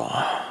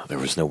coleslaw, there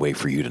was no way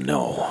for you to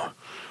know.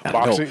 And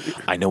Boxing-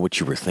 I know what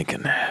you were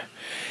thinking.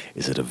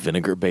 Is it a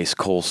vinegar-based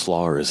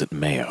coleslaw or is it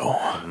mayo?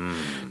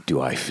 Do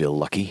I feel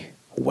lucky?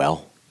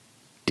 Well,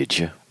 did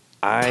you?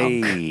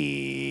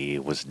 I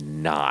was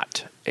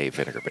not a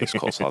vinegar-based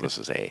coleslaw. This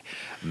is a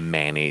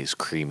mayonnaise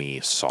creamy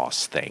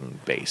sauce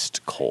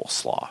thing-based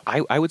coleslaw.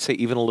 I would say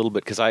even a little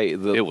bit because It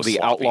was the sloppy.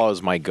 Outlaw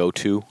is my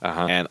go-to,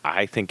 Uh-huh. and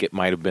I think it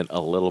might have been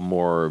a little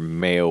more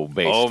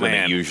mayo-based Oh, than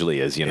man. it usually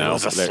is. You It know,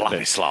 was a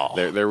sloppy slaw.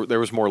 There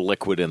was more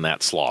liquid in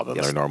that slaw than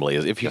Yes. there normally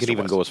is. If you Yes, can there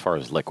even was. go as far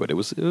as liquid, it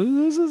was a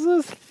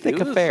thick It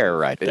was- affair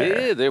right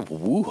there.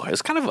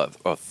 It's kind of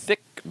a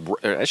thick,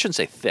 I shouldn't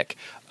say thick,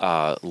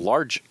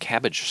 large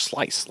cabbage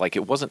slice.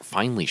 It wasn't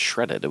finely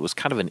shredded. It was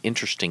kind of an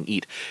interesting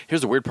eat.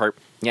 Here's the weird part.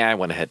 Yeah, I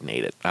went ahead and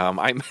ate it.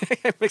 I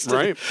mixed it.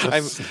 Right.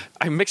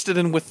 I mixed it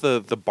in with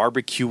the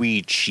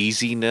barbecuey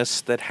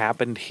cheesiness that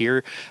happened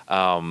here,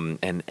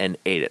 and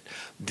ate it.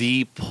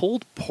 The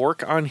pulled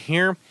pork on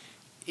here,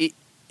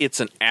 it's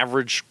an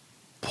average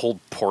pulled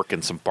pork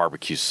and some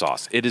barbecue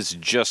sauce. It is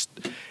just.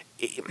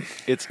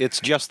 It's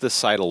just this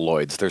side of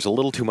Lloyd's. There's a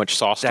little too much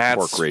sauce to That's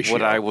pork ratio.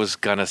 what I was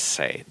gonna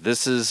say.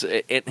 This is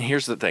it.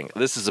 Here's the thing.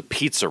 This is a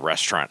pizza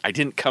restaurant. I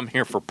didn't come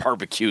here for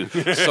barbecue,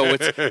 so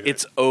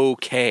it's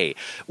okay.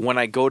 When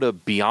I go to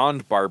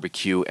Beyond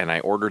Barbecue and I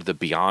order the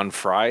Beyond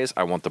fries,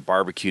 I want the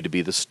barbecue to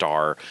be the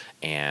star,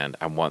 and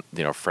I want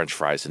French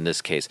fries. In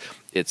this case,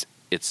 it's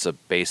It's a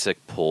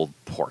basic pulled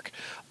pork.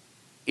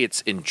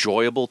 It's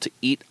enjoyable to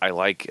eat. I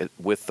like it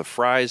with the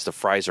fries. The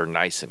fries are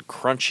nice and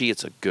crunchy.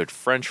 It's a good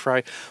French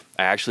fry.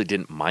 I actually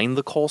didn't mind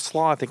the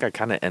coleslaw. I think I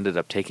kind of ended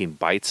up taking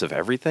bites of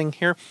everything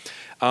here.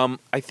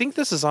 I think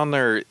this is on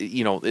their,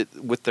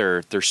 with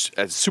their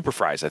super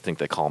fries, I think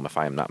they call them, if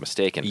I am not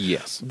mistaken.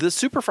 Yes. The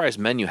super fries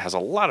menu has a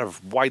lot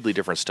of widely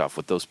different stuff.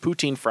 With those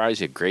poutine fries,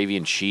 you have gravy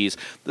and cheese.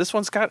 This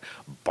one's got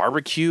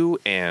barbecue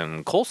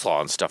and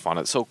coleslaw and stuff on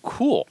it. So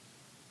cool.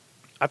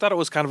 I thought it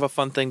was kind of a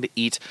fun thing to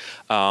eat.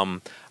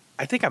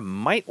 I think I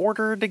might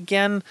order it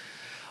again.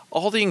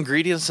 All the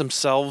ingredients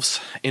themselves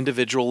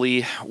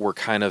individually were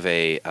kind of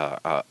a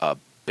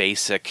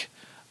basic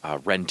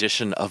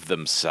rendition of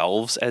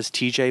themselves, as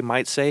TJ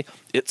might say.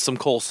 It's some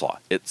coleslaw.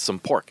 It's some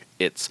pork.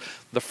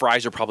 The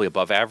fries are probably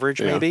above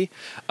average, maybe.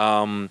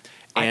 And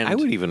I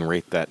would even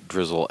rate that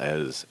drizzle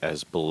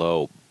as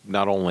below,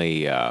 not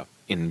only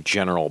in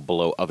general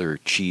below other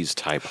cheese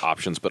type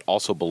options, but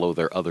also below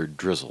their other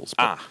drizzles.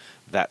 But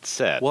that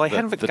said, well, I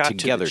haven't got to the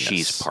togetherness.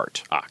 cheese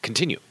part.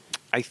 Continue.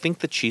 I think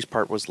the cheese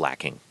part was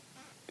lacking.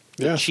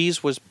 The Yeah.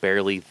 cheese was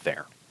barely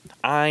there.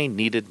 I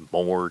needed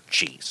more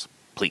cheese,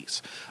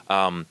 please.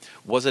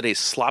 Was it a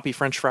sloppy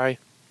French fry?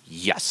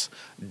 Yes.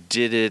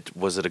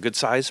 Was it a good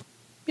size?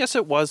 Yes,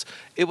 it was.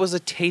 It was a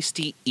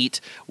tasty eat.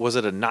 Was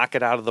it a knock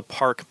it out of the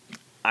park?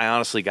 I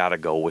honestly got to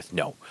go with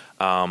no.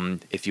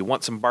 If you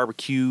want some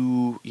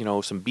barbecue,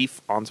 some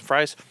beef on some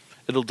fries,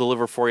 it'll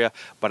deliver for you,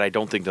 but I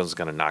don't think this is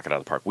going to knock it out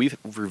of the park. We've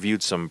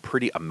reviewed some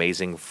pretty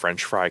amazing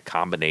French fry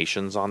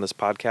combinations on this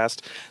podcast.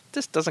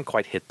 This doesn't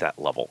quite hit that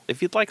level.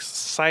 If you'd like a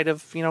side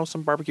of,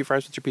 some barbecue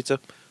fries with your pizza,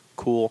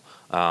 cool.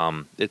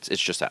 It's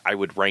just that I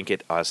would rank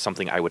it as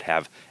something I would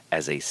have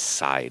as a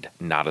side,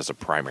 not as a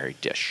primary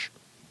dish.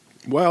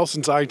 Well,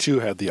 since I too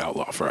had the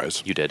outlaw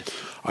fries, You did.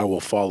 I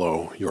will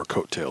follow your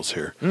coattails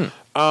here.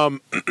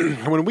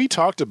 When we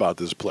talked about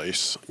this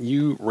place,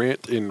 you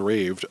rant and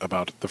raved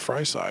about the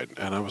fry side,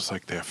 and I was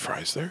like, "They have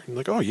fries there?" And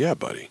like, "Oh yeah,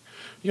 buddy,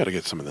 you got to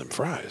get some of them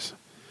fries."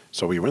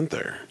 So we went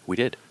there. We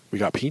did. We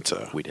got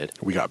pizza. We did.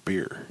 We got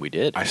beer. We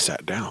did. I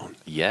sat down.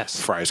 Yes.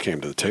 Fries came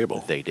to the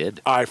table. They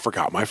did. I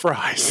forgot my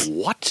fries.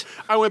 What?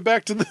 I went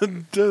back to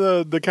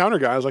the counter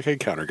guy. I was like, "Hey,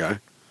 counter guy,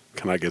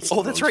 can I get some?"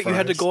 Oh, of that's those right. You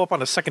had to fries?" go up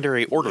on a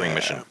secondary ordering Yeah.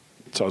 mission.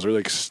 So I was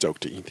really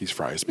stoked to eat these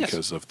fries Yes.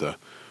 because of the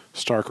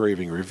stark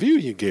raving review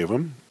you gave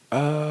them.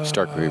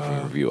 Stark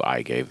review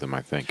I gave them,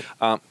 I think.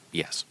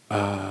 Yes.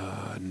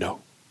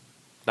 No.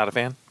 Not a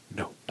fan?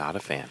 No. Not a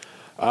fan.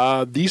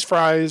 These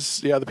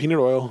fries, the peanut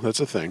oil, that's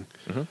a thing.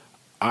 Mm-hmm.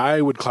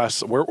 I would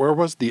class where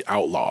was the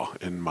outlaw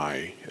in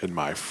my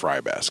fry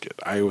basket?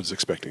 I was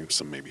expecting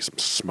maybe some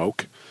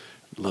smoke,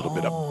 a little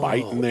bit of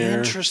bite in there.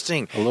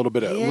 Interesting. A little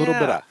bit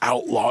of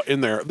outlaw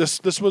in there.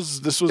 This was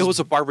It was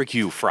a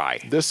barbecue fry.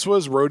 this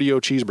was rodeo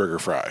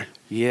cheeseburger fry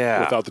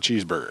Yeah. without the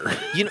cheeseburger.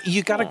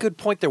 You got a good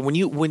point there.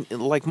 When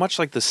much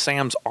like the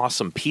Sam's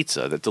Awesome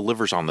Pizza that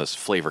delivers on this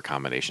flavor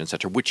combination,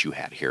 etc., which you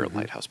had here at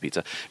Lighthouse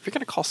Pizza, if you're going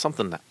to call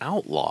something the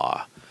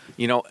outlaw,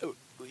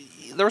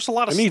 there's a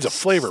lot of It needs a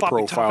flavor sloppy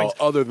profile toppings.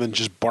 other than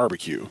just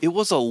barbecue. It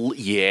was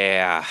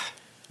yeah.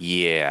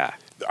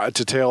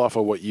 To tail off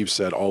of what you've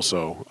said,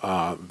 also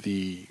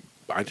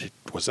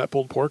was that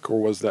pulled pork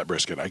or was that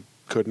brisket? I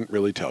couldn't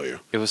really tell you.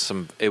 It was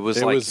some. It was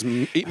It like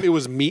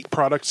was meat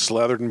product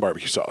slathered in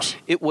barbecue sauce.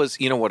 it was.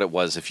 You know what it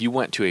was? If you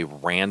went to a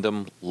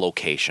random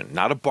location,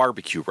 not a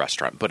barbecue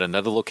restaurant, but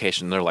another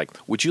location, they're like,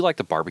 "Would you like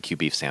the barbecue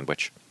beef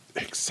sandwich?"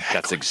 Exactly.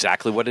 That's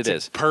exactly what it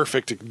is.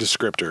 Perfect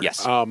descriptor.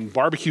 Yes.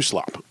 Barbecue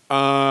slop.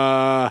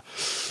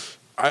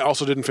 I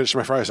also didn't finish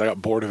my fries. I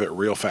got bored of it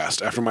real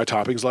fast. After my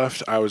toppings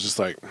left, I was just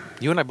like,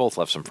 You and I both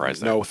left some fries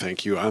there. no,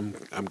 thank you. I'm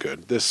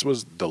good. This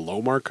was the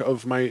low mark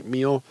of my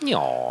meal.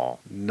 Aw.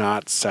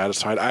 Not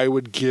satisfied. I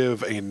would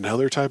give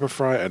another type of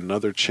fry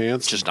another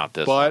chance. Just not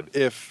this But one.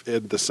 if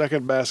the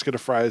second basket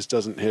of fries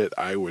doesn't hit,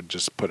 I would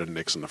just put a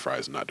nix in the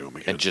fries and not do them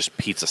again. And just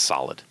pizza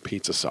solid.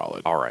 Pizza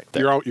solid. All right.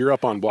 You're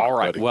up on block. All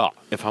right. buddy. Well,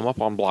 if I'm up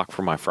on block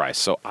for my fries,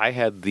 so I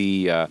had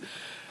the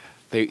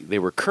they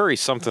were curry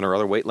something or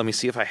other. Wait, let me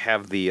see if I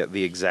have the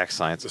exact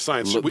science. The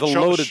science. The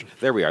Show- loaded.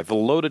 There we are. The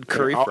loaded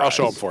curry I'll fries.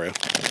 show them for you.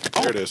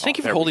 There it is. Thank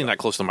you for There we holding go. that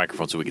close to the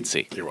microphone so we can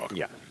see. You're welcome.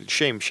 Yeah.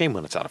 Shame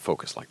when it's out of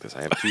focus like this.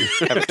 I have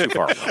it too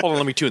far. Hold on,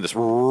 let me tune this.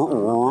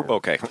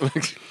 Okay.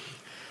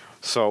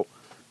 So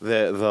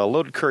the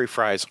loaded curry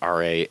fries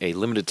are a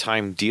limited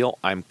time deal.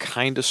 I'm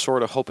kind of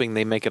sort of hoping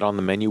they make it on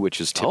the menu, which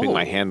is tipping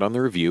my hand on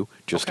the review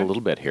just a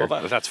little bit here.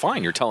 Well, that's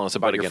fine. You're telling us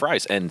about your again-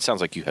 fries, and it sounds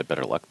like you had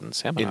better luck than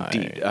Sam and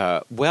Indeed.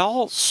 I.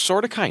 Well,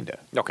 sort of, kind of.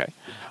 Okay.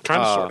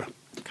 Kind of, sort of.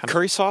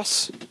 Curry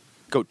sauce,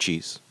 goat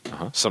cheese,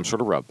 some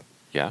sort of rub,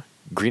 Yeah.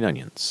 green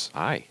onions,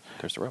 Aye.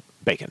 There's the rub.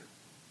 bacon.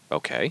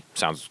 Okay.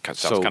 Sounds kind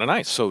of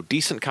nice. So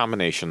decent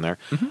combination there.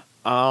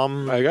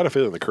 I got a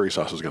feeling the curry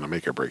sauce is going to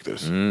make or break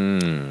this.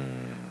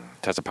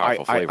 That's a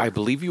powerful flavor. I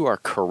believe you are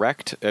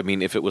correct. I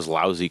mean, if it was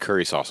lousy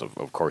curry sauce,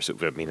 of course,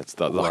 it's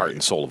the heart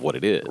and soul of what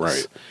it is.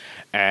 Right.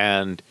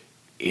 And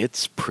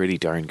it's pretty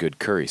darn good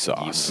curry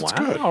sauce. Wow.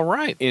 good. All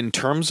right. In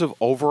terms of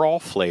overall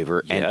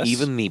flavor Yes. and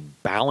even the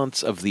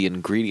balance of the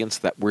ingredients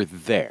that were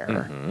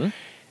there,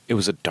 it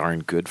was a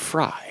darn good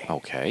fry.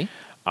 Okay.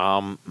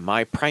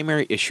 My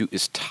primary issue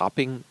is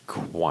topping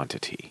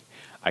quantity.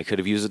 I could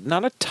have used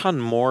not a ton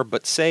more,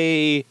 but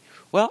say,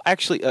 well,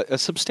 actually, a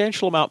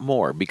substantial amount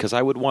more because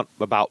I would want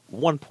about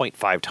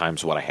 1.5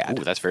 times what I had.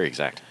 Ooh, that's very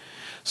exact.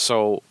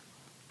 So,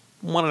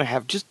 wanted to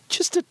have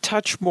just a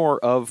touch more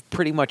of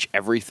pretty much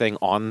everything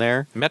on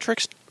there. Metric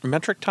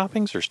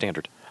toppings or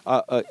standard?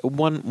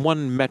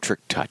 One metric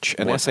touch.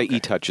 An One, SAE okay.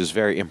 touch is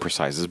very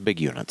imprecise. It's big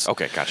units.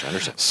 Okay, gotcha.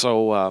 Understand.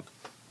 So,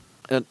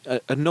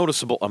 a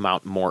noticeable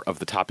amount more of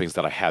the toppings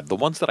that I had. The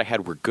ones that I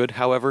had were good,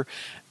 however,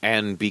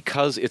 and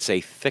because it's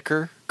a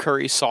thicker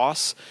curry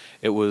sauce,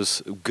 it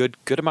was good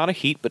amount of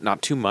heat, but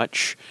not too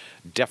much.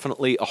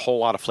 Definitely a whole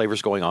lot of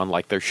flavors going on,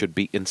 like there should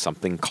be in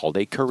something called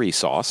a curry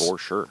sauce. For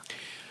sure.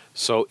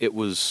 So it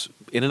was,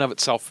 in and of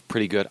itself,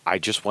 pretty good. I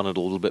just wanted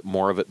a little bit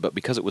more of it, but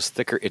because it was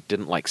thicker, it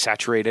didn't like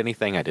saturate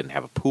anything. I didn't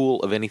have a pool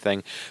of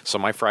anything, so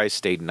my fries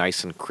stayed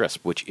nice and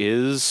crisp, which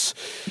is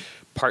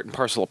part and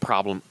parcel a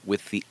problem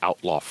with the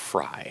Outlaw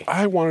Fry.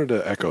 I wanted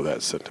to echo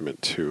that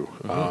sentiment too.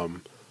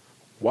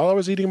 While I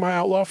was eating my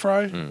Outlaw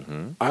Fry,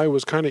 I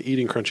was kind of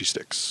eating crunchy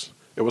sticks.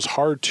 It was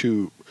hard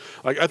to,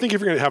 like, I think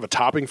if you're going to have a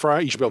topping fry,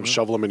 you should be able to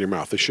shovel them in your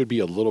mouth. They should be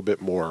a little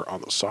bit more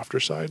on the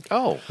softer side.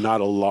 Oh. Not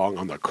along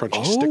on the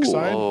crunchy stick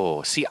side.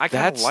 Oh, see, I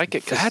kind of like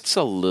it. 'Cause That's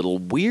a little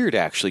weird,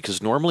 actually,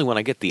 because normally when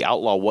I get the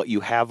Outlaw, what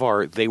you have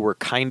are they were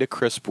kind of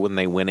crisp when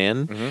they went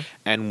in,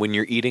 and when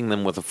you're eating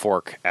them with a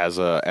fork as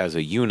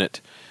a unit,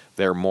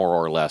 they're more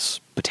or less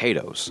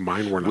potatoes.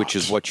 Mine were not. Which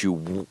is what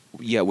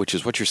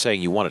you're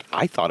saying you wanted.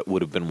 I thought it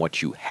would have been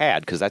what you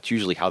had because that's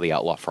usually how the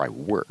Outlaw Fry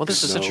works. Well,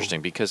 this is No.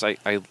 interesting because I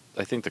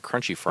think the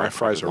crunchy fry. My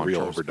fries are long real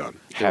terms- overdone.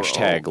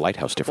 Hashtag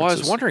lighthouse Well, I differences.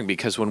 was wondering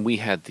because when we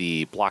had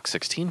the Block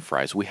 16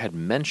 fries, we had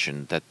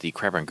mentioned that the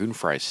crab rangoon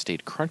fries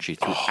stayed crunchy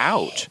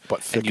throughout,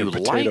 but thick and you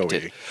and liked potatoey.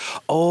 it.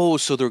 Oh,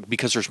 so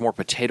because there's more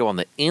potato on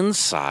the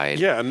inside.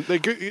 Yeah, and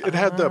it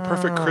had the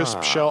perfect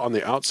crisp shell on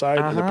the outside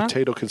and the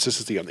potato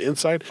consistency on the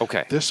inside.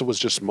 Okay. This was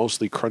just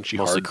mostly crunchy,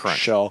 Mostly hard crunch.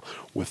 shell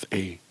with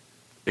a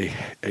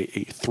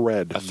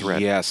thread.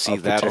 Yeah, see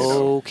of that is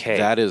potato. Okay.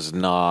 that is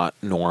not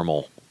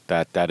normal.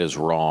 That is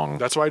wrong.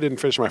 That's why I didn't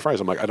finish my fries.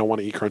 I'm like, I don't want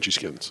to eat crunchy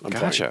skins. I'm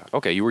Gotcha. fine.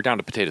 Okay, you were down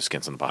to potato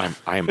skins in the bottom.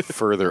 I am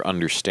further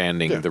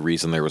understanding Yeah. the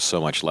reason there was so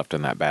much left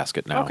in that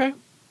basket now. Okay.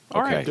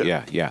 All right.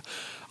 Okay. Yeah.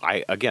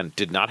 I again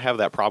did not have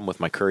that problem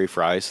with my curry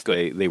fries.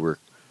 They were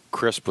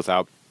crisp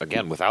without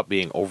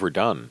being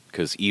overdone.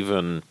 Because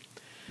even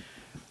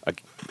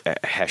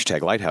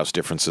hashtag lighthouse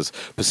differences.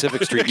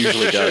 Pacific Street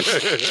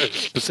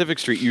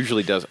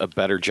usually does a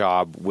better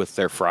job with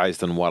their fries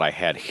than what I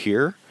had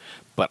here.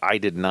 But I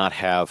did not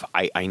have.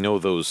 I know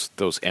those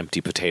empty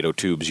potato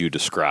tubes you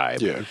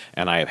described, Yeah.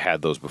 and I have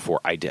had those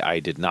before. I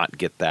did not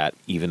get that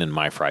even in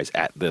my fries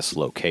at this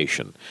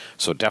location.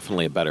 So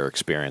definitely a better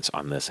experience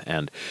on this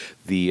end.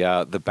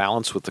 The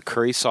balance with the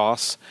curry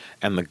sauce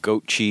and the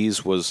goat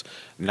cheese was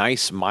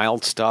nice,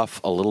 mild stuff,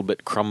 a little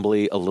bit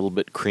crumbly, a little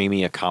bit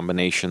creamy, a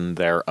combination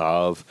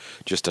thereof.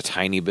 Just a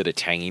tiny bit of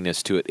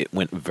tanginess to it. It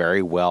went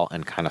very well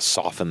and kind of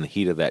softened the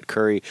heat of that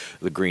curry.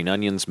 The green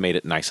onions made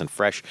it nice and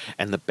fresh,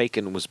 and the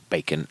bacon was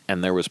bacon,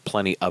 and there was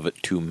plenty of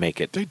it to make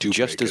it They do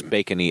just as bacon.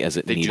 bacony as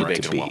it They do needed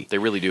bacon to be. well. They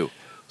really do.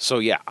 So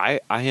yeah, I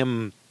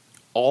am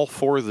all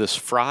for this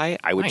fry.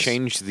 I would Nice.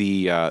 change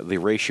the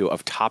ratio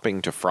of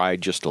topping to fry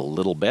just a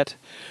little bit,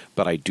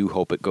 but I do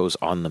hope it goes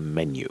on the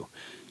menu.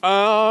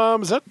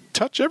 Does that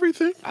touch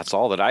everything? That's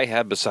all that I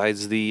had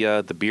besides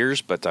the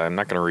beers, but I'm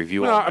not going to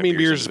review No, all I my mean,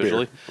 beers is beer.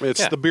 individually. I mean, it's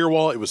Yeah. the beer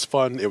wall. It was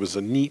fun. It was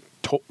a neat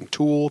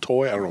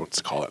toy. I don't know what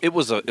to call it. It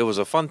was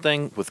a fun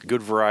thing with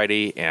good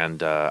variety,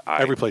 and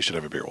Every place should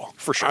have a beer wall.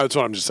 For sure. That's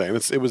what I'm just saying.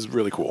 It was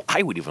really cool.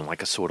 I would even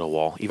like a soda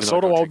wall. Even A though I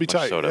soda don't wall would be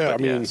drink much tight. Soda, yeah,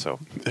 but I mean, so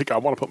I think I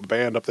want to put my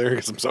band up there and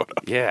get some soda.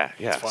 yeah.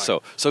 fine.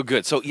 So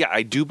good. So yeah,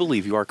 I do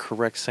believe you are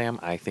correct, Sam.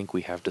 I think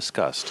we have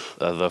discussed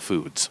the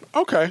foods.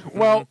 Okay,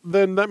 well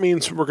then that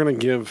means we're going to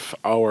give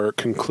our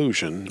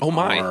conclusion. Oh,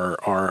 my.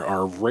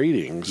 Our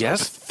ratings.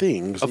 Yes. of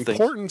things, Of things.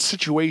 important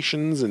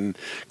situations and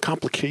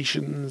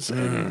complications,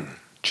 and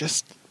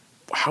just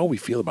how we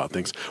feel about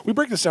things. We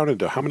break this down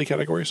into how many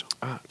categories?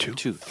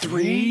 Two,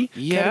 three.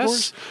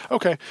 Yes. Categories?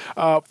 Okay.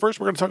 First,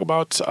 we're going to talk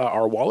about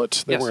our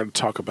wallet. Then Yes. we're going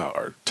to talk about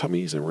our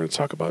tummies, and we're going to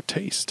talk about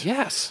taste.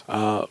 Yes.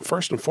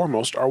 First and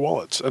foremost, our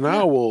wallets. And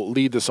I will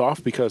lead this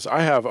off because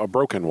I have a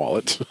broken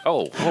wallet.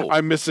 Oh.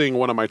 I'm missing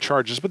one of my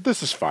charges, but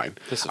this is fine.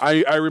 This is-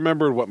 I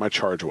remembered what my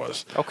charge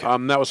was. Okay.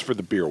 That was for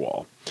the beer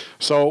wall.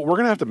 So we're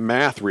going to have to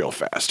math real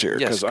fast here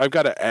because Yes. I've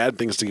got to add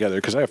things together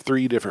because I have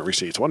 3 different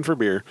receipts. One for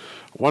beer,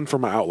 one for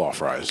my Outlaw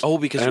fries. Oh,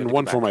 because you had and to go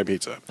one for back. my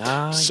pizza.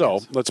 Yes.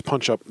 Let's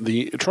punch up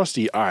the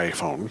trusty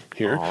iPhone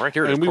here. All right,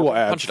 here it and is, we will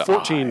Corporal. add Punch it up.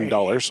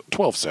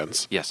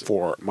 $14.12 Yes.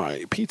 for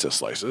my pizza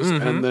slices.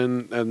 And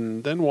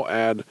then we'll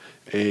add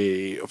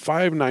a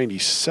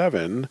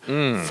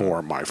 $5.97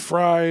 for my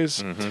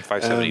fries.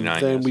 $5.79,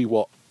 And then yes. we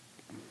will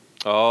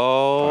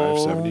Oh.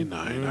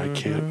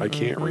 $5.79. I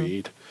can't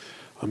read.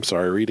 I'm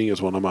sorry. Reading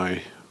is one of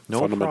my No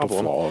fundamental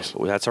problem. flaws.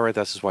 Well, that's all right.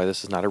 This is why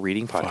this is not a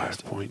reading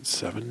podcast.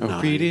 5.79.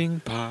 A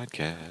reading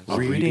podcast. A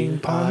reading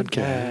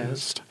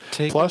podcast.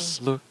 Take Plus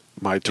a look.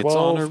 my It's on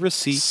a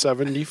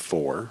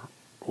 1274.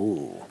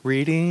 Ooh.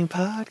 Reading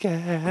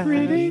podcast.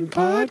 Reading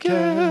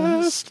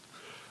podcast.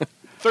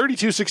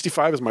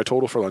 32.65 is my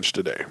total for lunch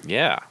today.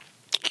 Yeah.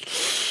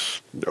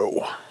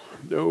 No.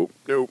 Nope.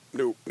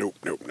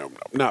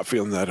 Not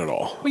feeling that at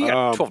all. Well, you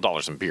got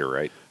 $12 in beer,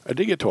 right? I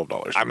did get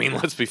 $12. I mean,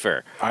 let's be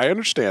fair. I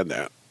understand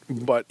that.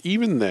 But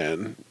even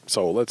then,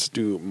 so let's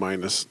do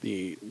minus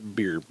the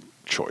beer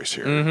choice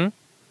here.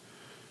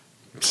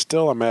 Mm-hmm.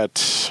 Still, I'm at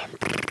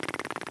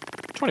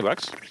 $20.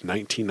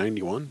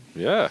 1991.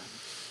 Yeah.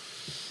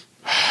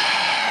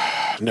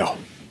 No.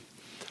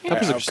 That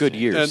was a good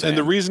year. And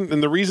the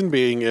reason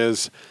being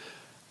is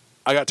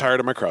I got tired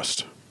of my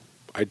crust.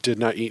 I did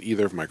not eat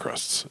either of my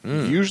crusts.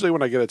 Usually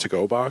when I get a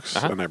to-go box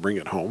and I bring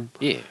it home,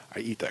 Yeah. I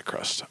eat that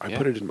crust. I Yeah.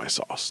 put it in my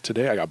sauce.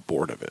 Today I got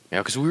bored of it. Yeah,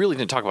 because we really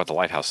didn't talk about the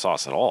Lighthouse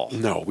sauce at all.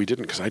 No, we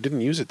didn't because I didn't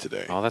use it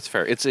today. Oh, that's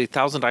fair. It's a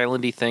Thousand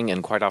Islandy thing,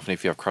 and quite often,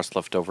 if you have crust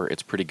left over,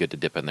 it's pretty good to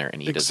dip in there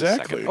and eat as a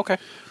Exactly. second. Okay.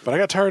 But I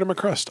got tired of my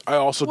crust. I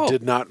also Whoa.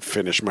 did not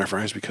finish my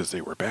fries because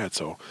they were bad.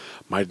 So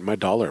my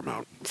dollar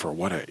amount for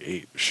what I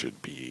ate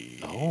should be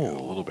a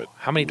little bit.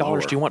 How many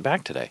dollars lower. do you want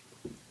back today?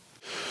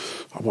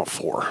 I want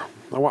 4.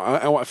 I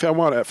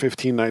want at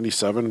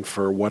 $15.97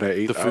 for what I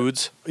ate. The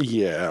foods?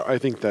 Yeah, I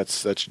think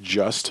that's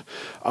just.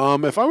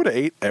 If I would have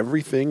ate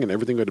everything and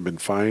everything would have been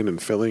fine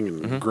and filling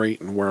and great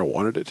and where I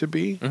wanted it to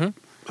be,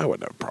 I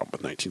wouldn't have a problem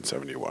with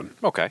 1971.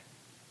 Okay.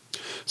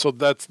 So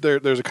that's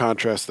there's a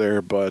contrast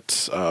there, but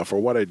for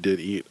what I did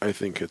eat, I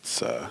think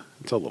it's a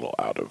little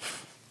out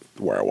of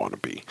where I want to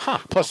be. Huh,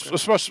 Plus,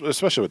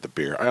 especially with the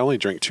beer, I only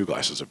drank 2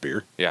 glasses of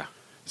beer. Yeah.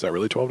 Is that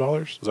really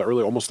 $12? Is that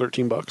really almost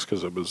 $13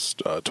 because it was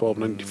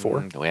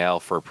 $12.94?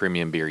 Well, for a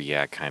premium beer,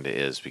 yeah, it kind of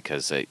is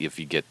because if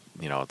you get,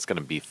 it's going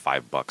to be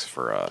 $5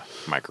 for a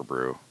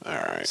microbrew. All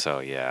right. So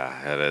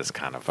yeah, it is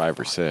kind of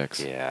 5 or 6.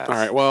 Yeah. All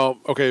right. Well,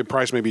 okay.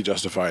 Price may be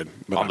justified,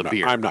 but On the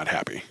beer. I'm not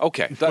happy.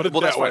 Okay. Put it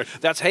Well, that's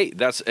that fine.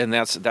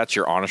 way. That's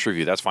your honest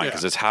review. That's fine Yeah.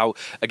 because it's how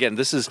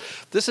this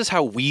is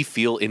how we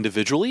feel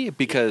individually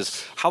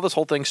because how this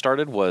whole thing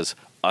started was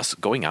us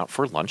going out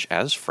for lunch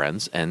as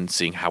friends and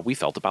seeing how we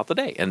felt about the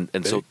day, and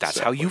so that's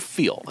how you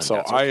feel. And So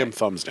that's I okay. am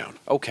thumbs down.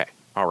 Okay.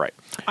 All right.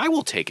 I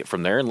will take it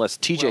from there unless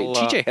TJ Well,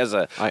 TJ has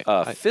a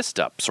I- fist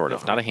up, sort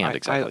of, not a hand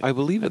exactly. I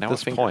believe And at now a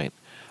this finger. point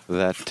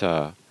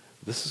that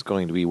this is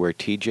going to be where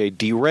TJ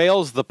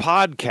derails the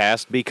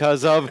podcast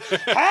because of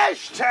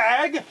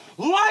hashtag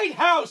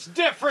Lighthouse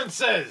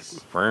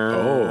differences,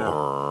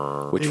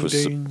 Oh. which Ding, was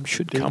ding,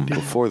 should ding, come ding.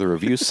 before the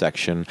review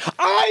section.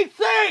 I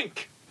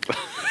think.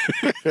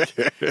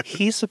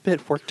 He's a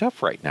bit worked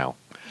up right now.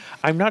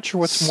 I'm not sure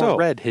what's So- more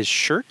red, his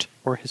shirt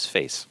or his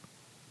face.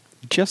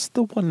 Just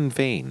the one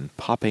vein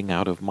popping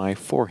out of my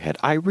forehead.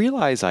 I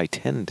realize I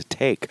tend to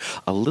take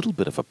a little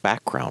bit of a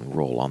background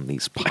role on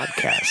these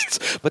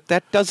podcasts, but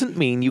that doesn't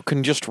mean you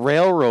can just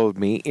railroad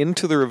me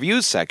into the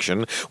review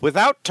section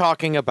without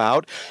talking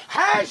about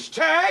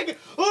hashtag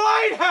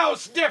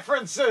Lighthouse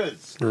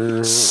differences.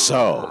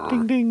 So,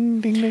 Ding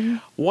ding ding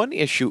ding. one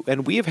issue,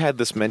 and we have had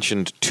this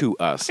mentioned to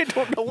us. I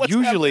don't know what's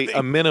usually happening.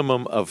 a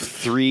minimum of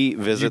 3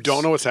 visits. You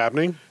don't know what's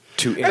happening?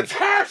 to It's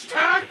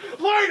hashtag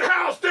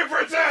Lighthouse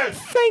differences.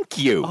 Thank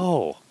you.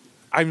 Oh,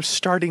 I'm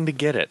starting to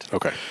get it.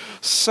 Okay.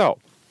 So,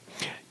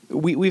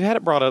 we've had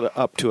it brought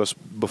up to us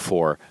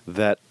before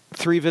that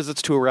 3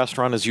 visits to a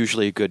restaurant is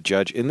usually a good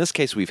judge. In this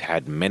case, we've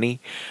had many.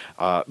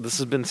 This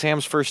has been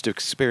Sam's first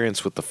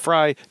experience with the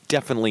fry.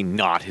 Definitely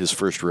not his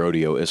first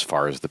rodeo as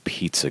far as the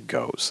pizza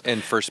goes.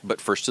 And first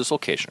is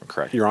location,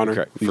 correct? Your Honor,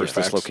 Correct. these are First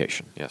facts.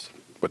 dislocation. Yes.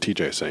 What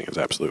TJ is saying is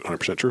absolute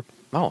 100% true.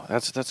 Oh,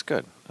 that's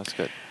good. That's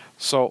good.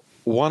 So,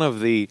 one of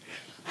the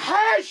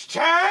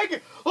hashtag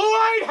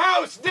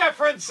Lighthouse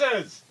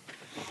differences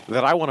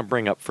that I want to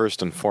bring up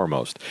first and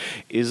foremost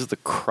is the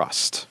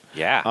crust.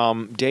 Yeah.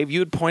 Dave, you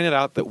had pointed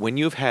out that when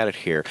you've had it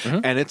here,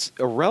 and it's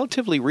a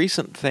relatively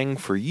recent thing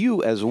for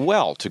you as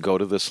well to go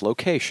to this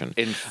location.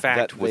 In fact,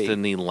 that they-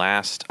 within the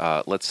last,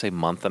 let's say,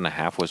 month and a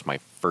half was my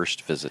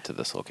first visit to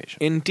this location.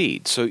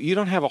 Indeed. So you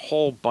don't have a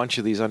whole bunch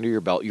of these under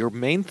your belt. Your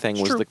main thing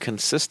was true. the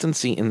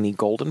consistency in the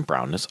golden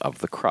brownness of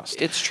the crust.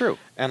 It's true.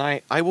 And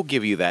I will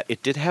give you that.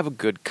 It did have a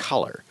good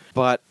color.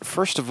 But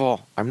first of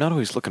all, I'm not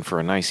always looking for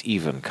a nice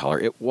even color.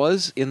 It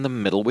was in the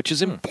middle, which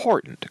is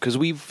important because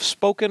we've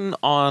spoken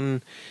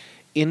on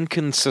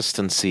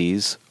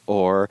inconsistencies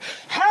or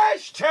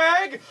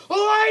hashtag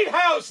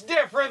Lighthouse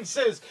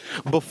differences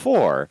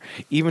before,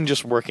 even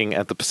just working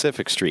at the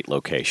Pacific Street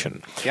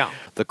location. Yeah.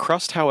 The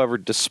crust, however,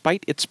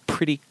 despite its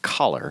pretty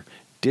color,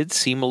 did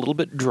seem a little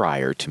bit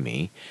drier to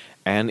me,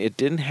 and it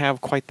didn't have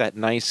quite that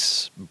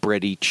nice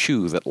bready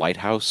chew that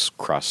Lighthouse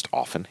crust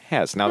often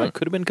has. Now, that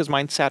could have been because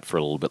mine sat for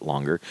a little bit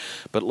longer,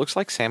 but it looks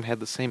like Sam had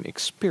the same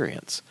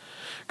experience.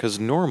 Because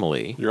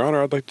normally... Your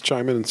Honor, I'd like to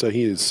chime in and say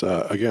he is,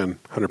 again,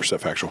 100%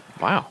 factual.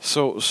 Wow.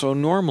 So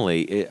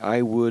normally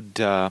I would...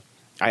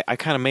 I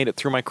kind of made it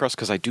through my crust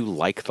because I do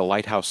like the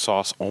Lighthouse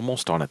sauce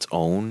almost on its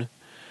own.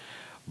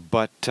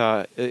 but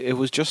it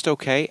was just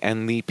okay.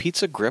 And the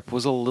pizza grip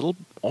was a little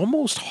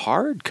almost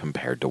hard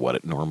compared to what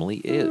it normally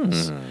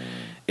is.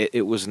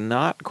 It was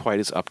not quite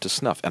as up to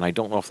snuff. And I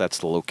don't know if that's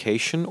the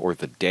location or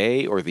the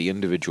day or the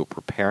individual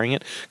preparing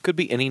it. Could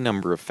be any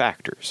number of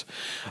factors.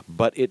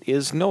 But it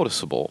is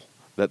noticeable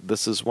that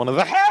this is one of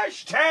the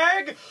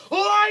hashtag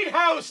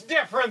lighthouse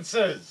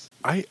differences.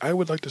 I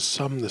would like to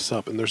sum this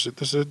up, and there's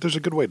a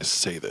good way to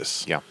say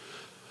this. Yeah.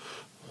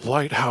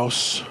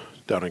 Lighthouse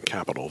down in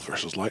Capitol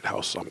versus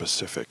Lighthouse on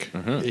Pacific,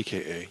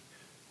 a.k.a.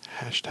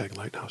 hashtag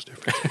lighthouse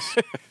differences.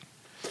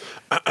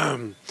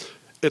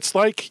 It's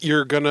like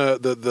you're gonna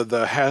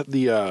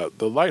the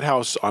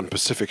lighthouse on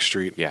Pacific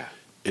Street Yeah.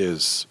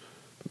 is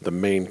the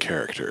main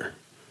character.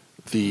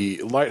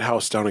 The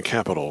lighthouse down in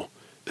Capitol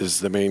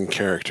is the main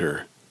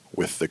character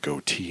with the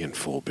goatee and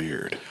full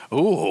beard.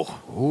 Ooh.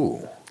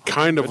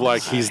 Kind of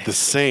like he's the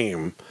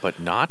same, But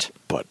not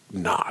but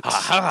not.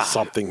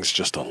 Something's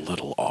just a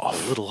little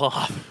off. a little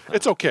off.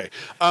 It's okay.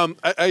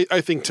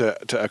 I think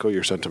to echo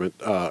your sentiment,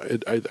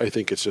 I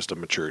think it's just a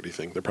maturity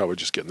thing. They're probably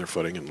just getting their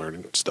footing and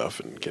learning stuff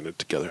and getting it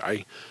together.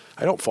 I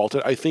don't fault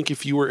it. I think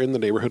if you were in the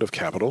neighborhood of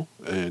Capitol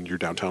and you're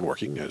downtown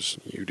working as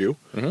you do,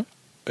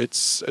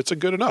 it's a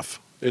good enough.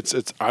 It's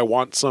I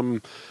want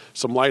some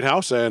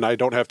lighthouse and I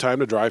don't have time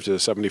to drive to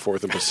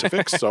 74th and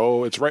Pacific,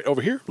 so it's right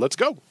over here. Let's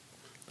go.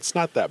 It's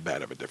not that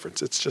bad of a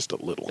difference. It's just a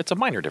little. It's a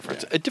minor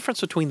difference. A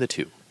difference between the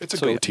two. It's a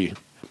So, yeah. goatee.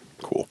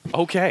 Cool.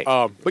 Okay.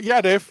 But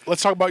yeah, Dave,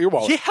 let's talk about your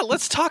wallet. Yeah,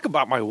 let's talk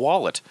about my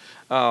wallet.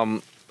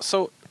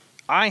 So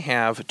I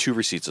have 2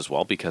 receipts as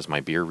well because my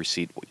beer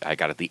receipt I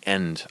got at the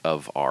end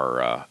of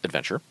our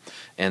adventure,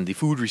 and the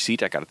food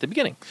receipt I got at the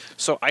beginning.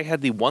 So I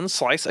had the one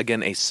slice,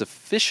 again, a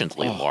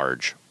sufficiently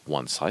large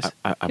one slice.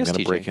 I'm Yes, going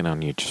to TJ. break in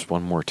on you just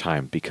one more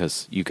time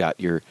because you got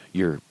your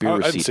beer I didn't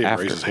receipt see him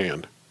after. raise his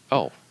hand.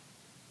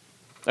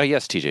 Oh,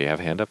 yes, TJ, you have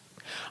a hand up.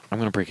 I'm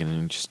going to break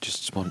in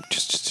just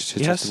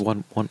Yes.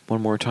 one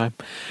more time,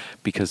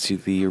 because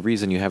the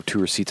reason you have 2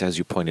 receipts, as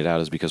you pointed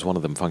out, is because one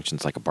of them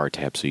functions like a bar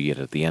tab, so you get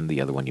it at the end.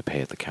 The other one you pay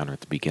at the counter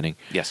at the beginning.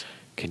 Yes.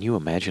 Can you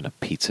imagine a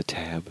pizza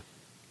tab?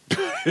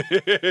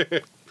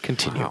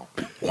 Continue. Wow.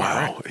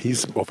 Wow,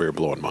 he's over here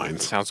blowing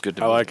minds. Sounds good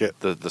to I me. like it.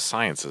 The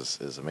science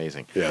is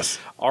amazing. Yes.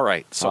 All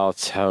right. So I'll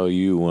tell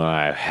you when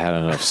I've had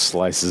enough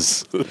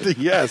slices.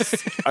 Yes,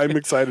 I'm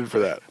excited for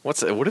that. what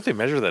do they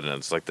measure that in?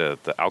 It's like the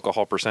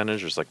alcohol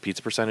percentage or it's like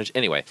pizza percentage?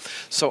 Anyway,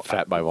 so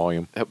Fat by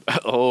volume.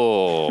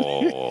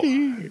 Oh.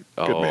 Good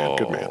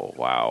man.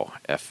 Wow.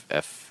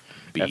 FBV.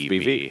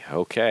 FBV.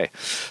 Okay.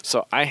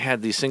 So I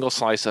had the single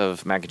slice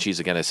of mac and cheese,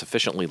 again, a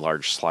sufficiently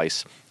large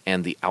slice,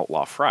 and the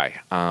Outlaw Fry.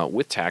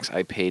 With tax,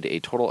 I paid a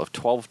total of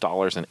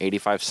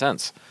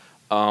 $12.85.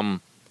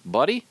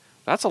 Buddy,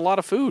 that's a lot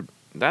of food.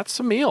 That's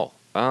a meal.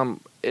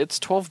 It's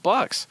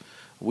 $12.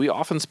 We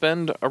often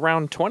spend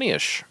around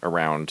 20-ish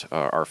around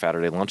our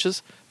Saturday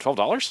lunches.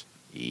 $12?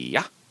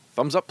 Yeah.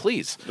 Thumbs up,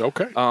 please.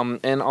 Okay.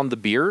 And on the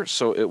beer,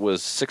 so it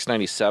was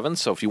 $6.97.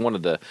 So if you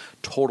wanted to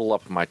total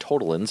up my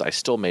total ins, I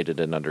still made it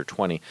in under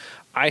 20.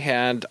 I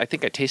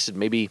think I tasted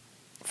maybe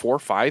 4 or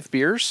 5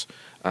 beers.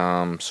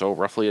 So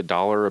roughly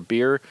 $1 a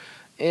beer.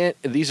 And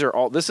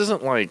this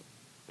isn't like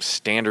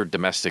standard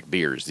domestic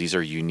beers. These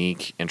are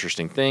unique,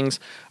 interesting things.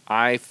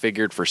 I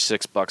figured for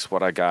 $6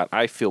 what I got,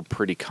 I feel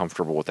pretty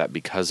comfortable with that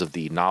because of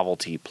the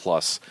novelty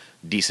plus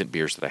decent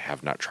beers that I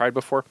have not tried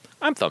before.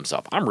 I'm thumbs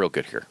up. I'm real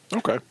good here.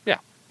 Okay. Yeah.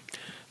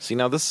 See,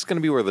 now this is going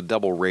to be where the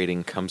double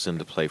rating comes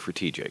into play for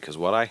TJ, because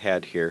what I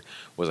had here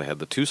was I had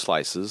the 2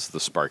 slices, the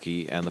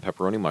Sparky and the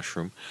pepperoni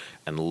mushroom,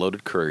 and the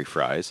loaded curly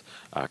fries.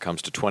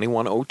 Comes to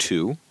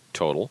 $21.02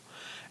 total,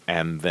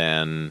 and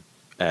then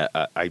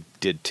I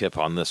did tip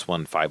on this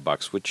one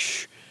 $5,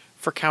 which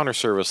for counter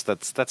service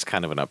that's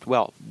kind of an up.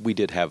 Well, we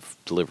did have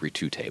delivery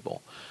to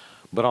table,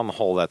 but on the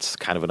whole, that's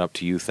kind of an up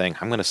to you thing.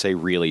 I'm going to say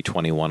really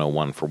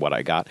 $21.01 for what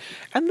I got,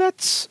 and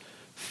that's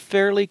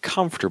fairly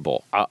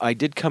comfortable. I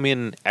did come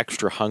in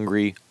extra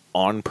hungry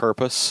on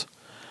purpose,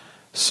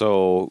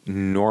 so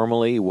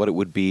normally what it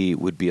would be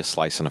a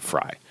slice and a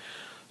fry.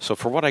 So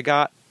for what I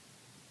got,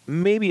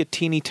 maybe a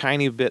teeny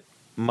tiny bit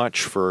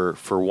much for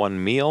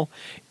one meal.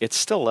 It's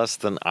still less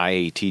than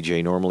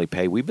IATJ normally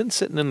pay. We've been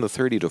sitting in the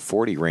 30 to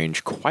 40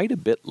 range quite a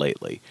bit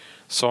lately,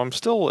 so I'm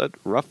still at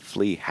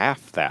roughly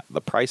half that.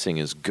 The pricing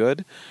is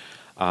good.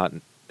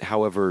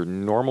 However,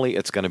 normally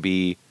it's going to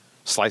be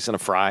slice and a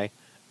fry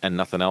and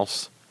nothing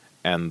else,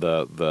 and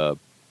the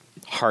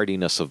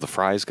hardiness of the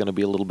fry is going to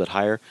be a little bit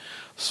higher.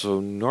 So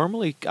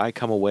normally I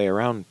come away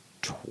around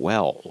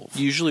 12.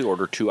 You usually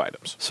order 2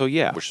 items. So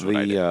yeah, Which is what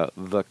I did.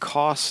 the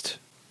cost,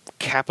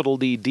 capital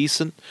D,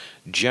 decent.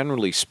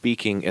 Generally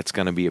speaking, it's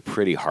going to be a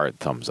pretty hard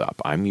thumbs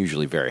up. I'm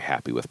usually very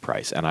happy with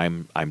price, and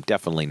I'm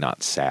definitely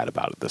not sad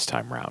about it this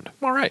time round.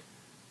 All right.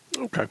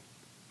 Okay.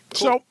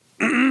 So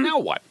Now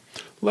what?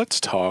 let's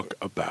talk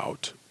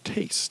about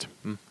taste.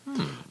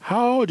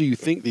 How do you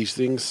think these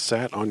things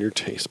sat on your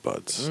taste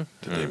buds?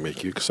 Did they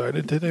make you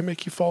excited? Did they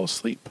make you fall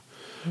asleep?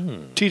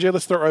 TJ,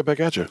 let's throw it right back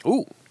at you.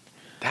 Ooh,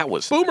 that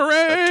was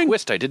Boomerang! a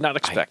twist I did not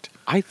expect.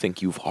 I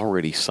think you've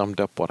already summed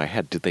up what I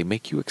had. Did they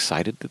make you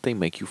excited? Did they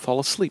make you fall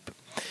asleep?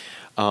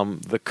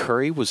 The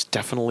curry was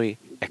definitely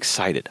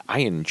excited. I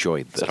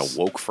enjoyed Is this. that a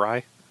woke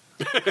fry?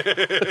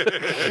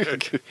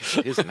 It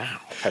is now.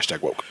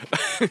 Hashtag woke.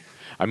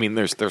 I mean,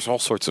 there's all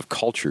sorts of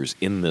cultures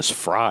in this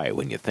fry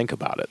when you think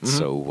about it.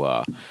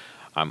 So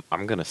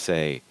I'm gonna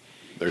say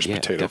There's yeah,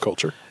 potato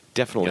culture.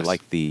 Definitely Yes.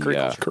 like the Curry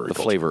culture. Curry the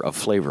culture.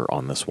 flavor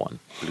on this one.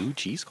 Blue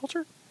cheese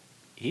culture?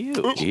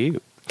 Ew.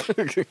 Ew.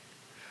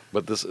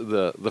 But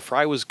the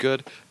fry was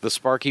good. The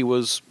Sparky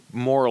was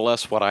more or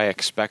less what I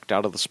expect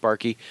out of the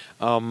Sparky.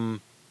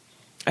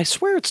 I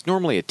swear it's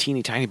normally a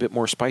teeny tiny bit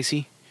more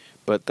spicy,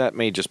 but that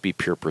may just be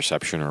pure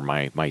perception or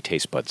my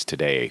taste buds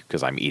today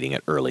because I'm eating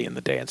it early in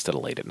the day instead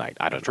of late at night.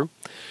 I don't know.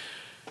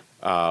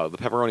 The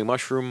pepperoni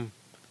mushroom,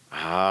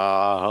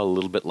 a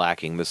little bit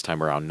lacking this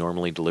time around.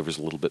 Normally delivers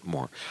a little bit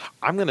more.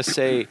 I'm going to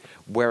say,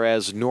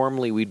 whereas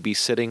normally we'd be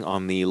sitting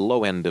on the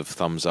low end of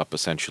thumbs up,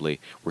 essentially,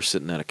 we're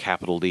sitting at a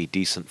capital D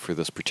decent for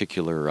this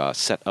particular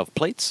set of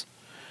plates,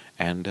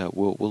 and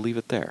we'll leave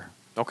it there.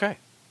 Okay.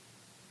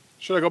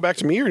 Should I go back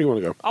to me or do you want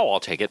to go? Oh,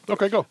 I'll take it.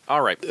 Okay, go.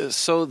 All right.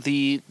 So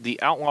the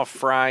outlaw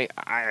fry,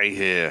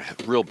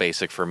 real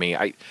basic for me.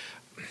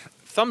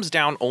 Thumbs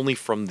down only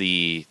from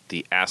the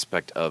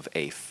aspect of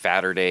a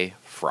Saturday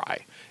fry.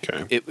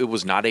 Okay. It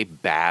was not a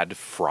bad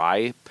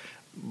fry,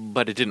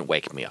 but it didn't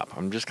wake me up.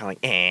 I'm just kind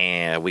of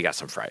like, we got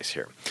some fries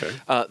here. Okay.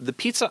 The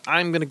pizza,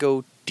 I'm going to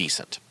go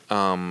decent.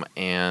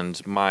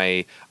 And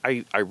I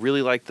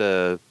really like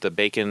the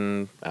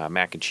bacon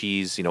mac and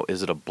cheese. You know,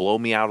 is it a blow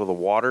me out of the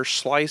water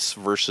slice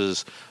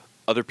versus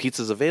other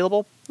pizzas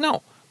available?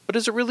 No. But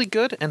is it really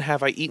good? And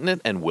have I eaten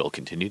it and will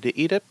continue to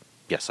eat it?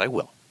 Yes, I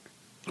will.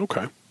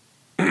 Okay.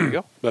 There you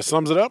go. That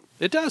sums it up?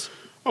 It does.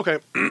 Okay.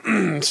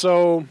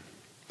 So,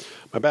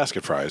 my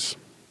basket fries,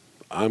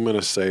 I'm going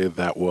to say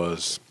that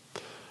was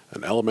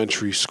an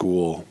elementary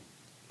school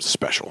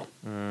special.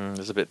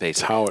 It's a bit That's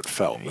basic. how it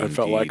felt. It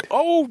felt Indeed. like,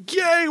 oh,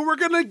 yay, we're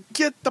going to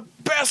get the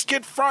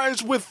basket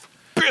fries with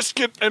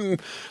biscuit and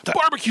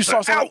barbecue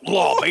sauce.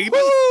 outlaw, baby.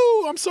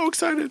 Woo! I'm so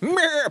excited.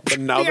 But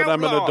now that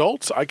I'm an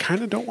adult, I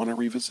kind of don't want to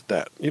revisit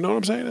that. You know what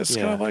I'm saying? It's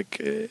kind Yeah. of like,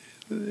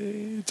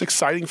 it's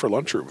exciting for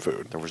lunchroom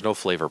food. There was no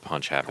flavor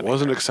punch It happening.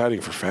 wasn't there.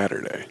 exciting for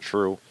Saturday.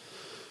 True.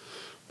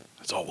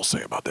 That's all we'll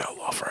say about the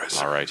outlaw fries.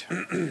 All right.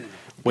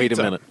 Wait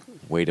Pizza. a minute.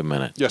 Wait a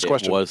minute. Yes,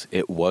 question.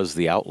 It was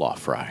the outlaw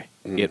fry.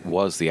 It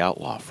was the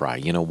outlaw fry.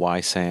 You know why,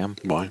 Sam?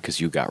 Why?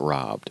 Because you got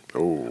robbed.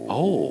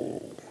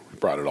 Oh.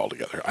 Brought it all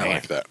together. I Man,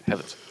 like that.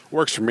 Heavens.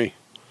 Works for me.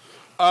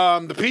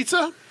 The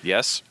pizza,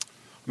 Yes.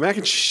 mac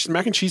and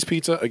cheese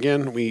pizza.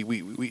 Again, we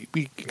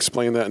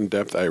explained that in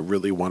depth. I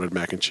really wanted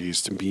mac and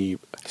cheese to be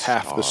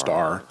half the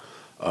star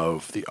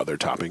of the other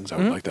toppings. I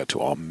would like that to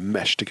all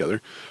mesh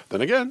together.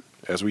 Then again,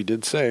 as we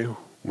did say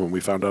when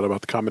we found out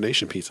about the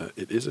combination pizza,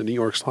 it is a New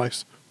York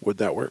slice. Would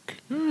that work?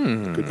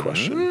 Good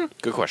question.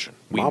 Good question.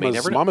 We may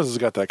never know. Mama's has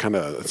got that kind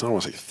of. It's not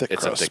want to say thick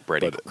It's a crust. thick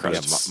bready but crust.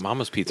 it's-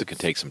 Mama's Pizza can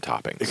take some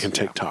toppings. It can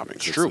take toppings.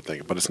 It's true. the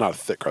thing, but it's not a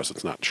thick crust.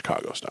 It's not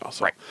Chicago style.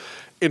 So. Right.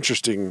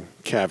 Interesting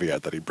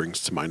caveat that he brings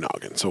to my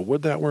noggin. So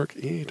would that work?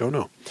 Don't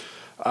know.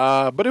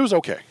 But it was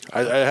okay.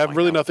 I have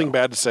really nothing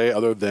bad to say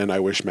other than I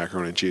wish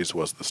macaroni and cheese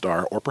was the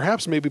star, or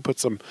perhaps maybe put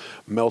some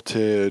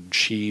melted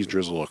cheese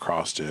drizzle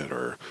across it,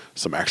 or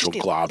some actual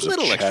Just a globs of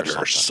little extra cheddar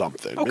or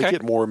something. something. Make Okay.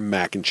 it more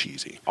mac and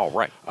cheesy. All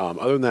right.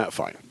 Other than that,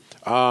 fine.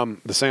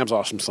 The Sam's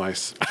Awesome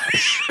Slice.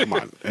 Come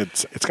on,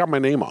 it's got my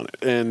name on it,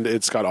 and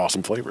it's got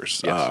awesome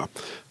flavors. Yes.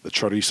 The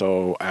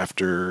chorizo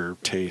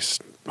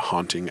aftertaste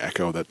haunting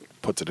echo that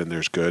puts it in there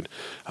is good.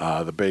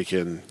 The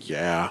bacon,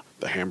 yeah.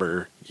 The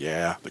hamburger,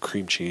 yeah. The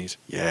cream cheese,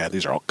 yeah.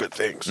 These are all good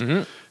things,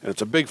 and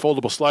it's a big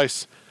foldable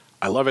slice.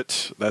 I love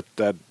it.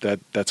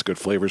 That's good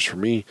flavors for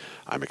me.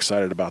 I'm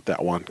excited about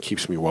that one.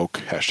 Keeps me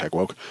woke. Hashtag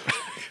woke.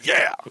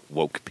 Yeah,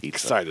 Woke pizza.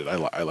 excited.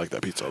 I like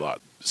that pizza a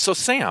lot. So,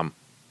 Sam,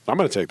 I'm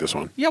going to take this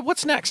one. yeah,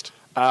 what's next?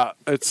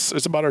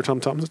 It's about our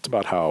tum-tums. It's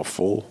about how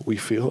full we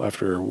feel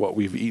after what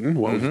we've eaten,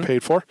 what we've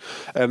paid for.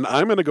 And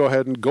I'm going to go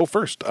ahead and go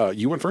first.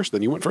 You went first,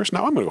 then you went first.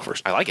 Now I'm going to go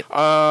first. I like it.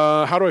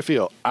 How do I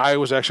feel? I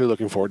was actually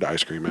looking forward to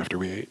ice cream after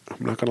we ate.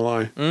 I'm not going to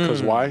lie.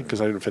 Because why? Because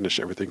I didn't finish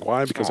everything.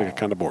 Why? Because I got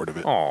kind of bored of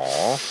it.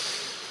 Aw.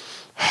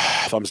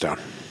 Thumbs down.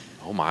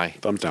 Oh, my.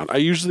 Thumbs down. I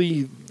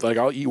usually,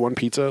 I'll eat one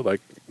pizza,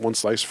 one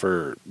slice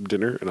for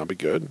dinner, and I'll be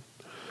good.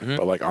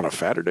 But, on a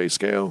Saturday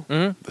scale,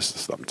 this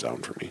is thumbs down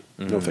for me.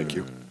 No, thank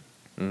you.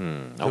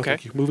 No, Okay.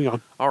 thank you. Moving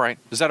on. All right.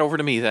 Is that over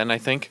to me then, I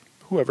think?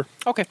 Whoever.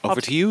 Okay.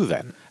 Over to you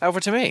then. Over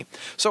to me.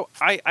 So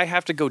I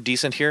have to go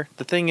decent here.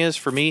 The thing is,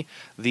 for me,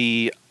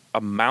 the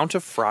amount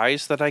of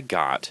fries that I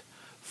got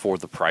for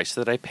the price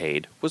that I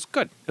paid was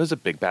good. It was a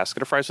big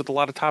basket of fries with a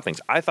lot of toppings.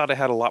 I thought I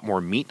had a lot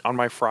more meat on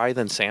my fry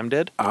than Sam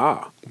did.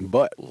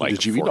 But Like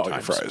did you eat 4 all your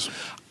times. fries?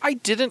 I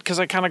didn't because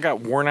I kind of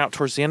got worn out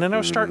towards the end and I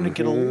was starting to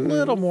get a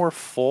little more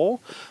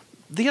full.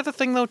 The other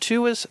thing, though,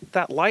 too, is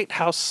that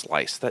Lighthouse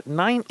slice, that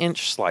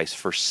 9-inch slice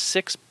for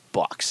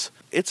 $6.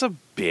 It's a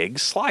big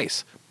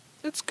slice.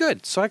 It's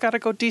good, so I got to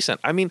go decent.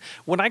 I mean,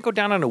 when I go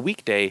down on a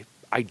weekday,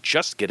 I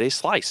just get a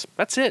slice.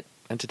 That's it.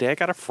 And today I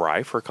got a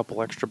fry for a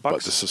couple extra But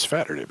bucks. this is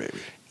Saturday, baby.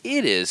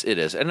 It is,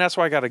 and that's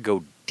why I got to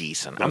go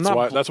decent.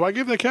 That's why I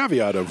give the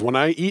caveat of when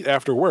I eat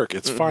after work,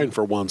 it's fine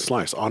for one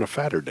slice. On a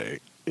Saturday,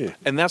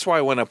 And that's why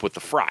I went up with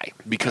the fry,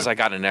 because I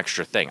got an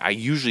extra thing. I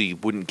usually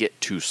wouldn't get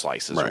 2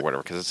 slices or Right.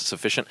 whatever because it's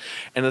sufficient.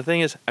 And the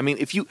thing is, I mean,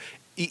 if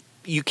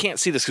you can't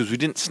see this because we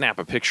didn't snap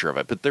a picture of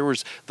it, but there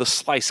was the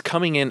slice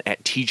coming in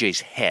at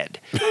TJ's head.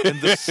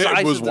 And the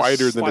size was of the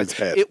wider than his slice-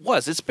 head. It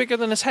was. It's bigger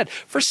than his head.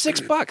 For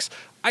 $6.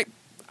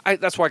 I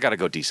that's why I got to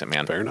go decent,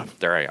 man. Fair enough.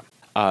 There I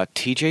am.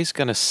 TJ's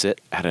going to sit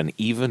at an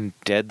even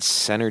dead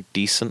center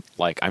decent,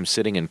 like I'm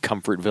sitting in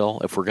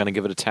Comfortville if we're going to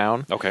give it a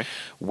town. Okay.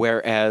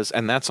 Whereas,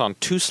 and that's on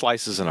 2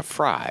 slices and a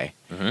fry.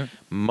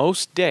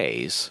 Most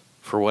days,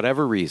 for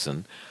whatever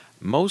reason,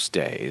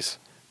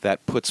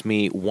 that puts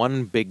me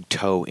 1 big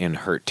toe in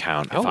Hurt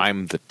Town if Oh.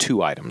 I'm the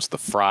 2 items, the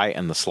fry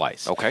and the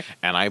slice. Okay.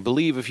 And I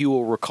believe, if you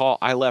will recall,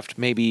 I left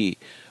maybe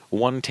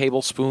 1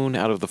 tablespoon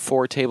out of the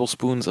 4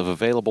 tablespoons of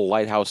available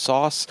Lighthouse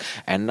sauce,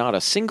 and not a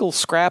single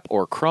scrap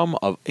or crumb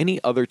of any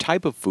other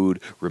type of food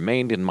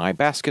remained in my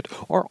basket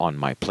or on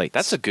my plate.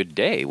 That's a good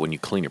day when you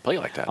clean your plate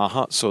like that.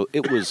 So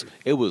it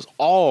was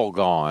all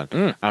gone.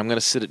 I'm going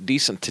to sit it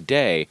decent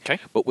today, Okay.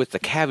 but with the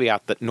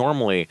caveat that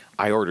normally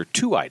I order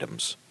 2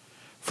 items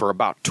for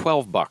about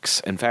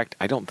 $12. In fact,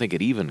 I don't think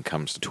it even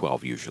comes to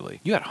 12 usually.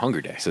 You had a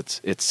hunger day.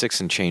 It's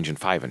 6 and change and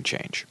 5 and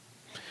change.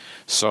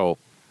 So,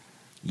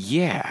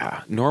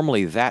 yeah,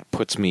 normally that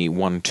puts me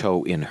 1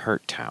 toe in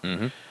Hurt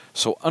Town.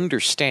 So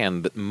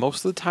understand that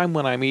most of the time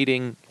when I'm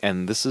eating,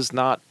 and this is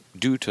not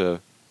due to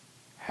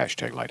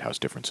 #Lighthouse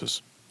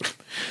differences.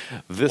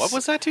 What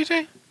was that,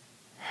 TJ?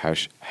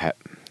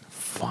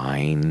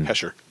 Fine.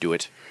 Hesher. Do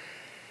it.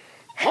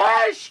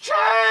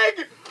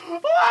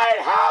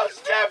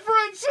 Lighthouse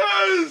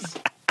differences.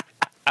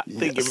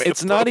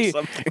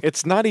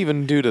 It's not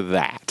even due to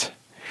that.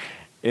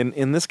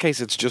 In this case,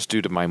 it's just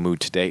due to my mood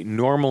today.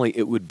 Normally,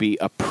 it would be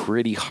a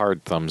pretty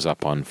hard thumbs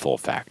up on Full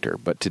Factor,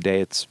 but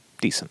today it's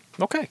decent.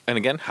 Okay. And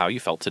again, how you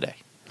felt today.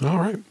 All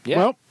right. Yeah.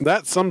 Well,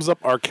 that sums up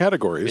our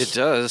categories. It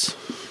does.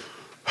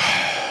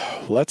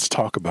 Let's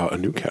talk about a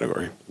new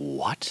category.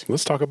 What?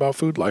 Let's talk about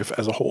food life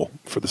as a whole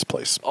for this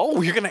place.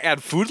 Oh, you're going to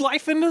add food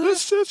life into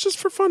this? It's just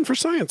for fun, for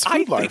science.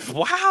 Food life.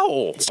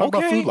 Wow. Let's talk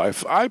about food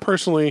life. I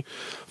personally,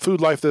 food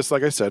life this,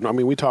 like I said, I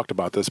mean, we talked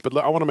about this, but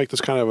I want to make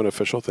this kind of an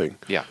official thing.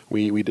 Yeah.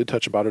 We did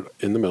touch about it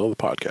in the middle of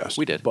the podcast.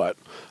 We did. But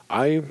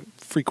I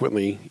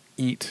frequently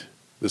eat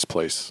this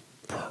place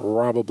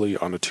probably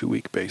on a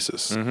 2-week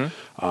basis.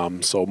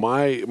 So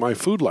my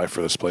food life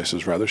for this place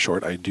is rather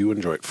short. I do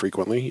enjoy it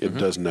frequently. It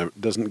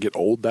doesn't get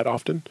old that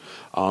often.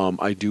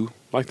 I do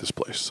like this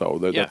place. So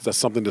that's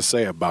something to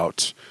say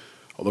about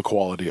the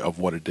quality of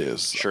what it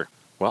is. Sure.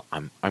 Well,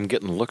 I'm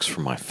getting looks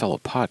from my fellow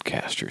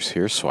podcasters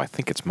here, so I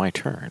think it's my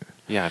turn.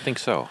 Yeah, I think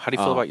so. How do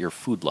you feel about your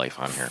food life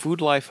on here?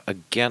 Food life,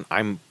 again,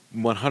 I'm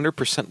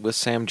 100% with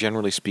Sam.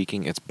 Generally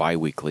speaking, it's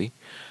bi-weekly.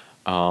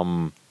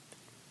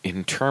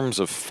 In terms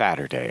of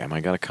Fatterday, am I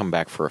going to come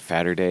back for a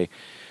Fatterday?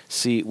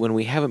 See, when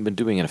we haven't been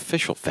doing an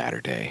official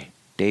Fatterday,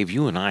 Dave,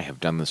 you and I have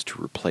done this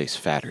to replace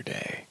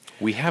Fatterday.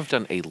 We have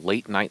done a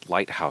late night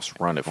lighthouse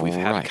run if we've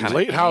had Right. kind of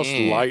Late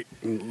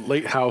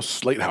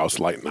house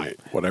light night,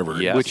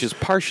 whatever. Yes. Which is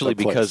partially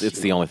The place. because it's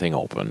the only thing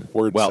open.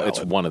 Word well, salad.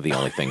 it's one of the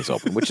only things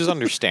open, which is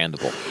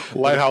understandable.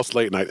 Lighthouse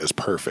late night is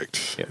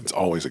perfect. Yeah. It's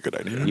always a good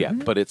idea. Yeah,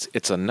 but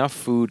it's enough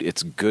food,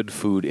 it's good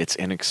food, it's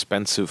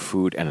inexpensive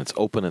food, and it's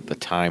open at the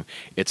time.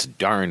 It's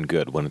darn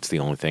good when it's the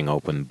only thing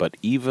open. But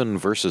even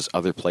versus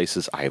other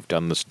places, I have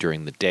done this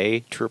during the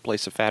day to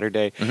replace a fatter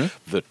day.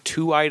 The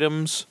 2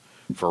 items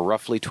for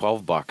roughly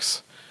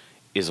 $12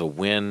 is a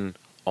win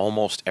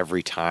almost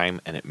every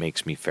time, and it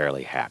makes me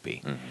fairly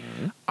happy.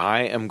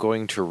 I am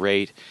going to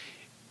rate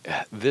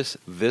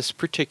this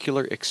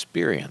particular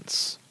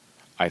experience.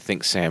 I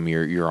think, Sam,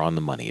 you're on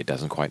the money. It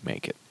doesn't quite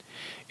make it.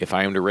 If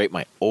I am to rate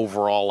my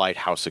overall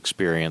Lighthouse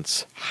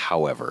experience,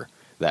 however,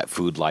 that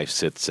food life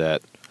sits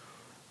at,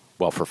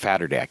 well, for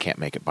Fatterday, I can't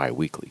make it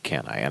bi-weekly,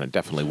 can I? And it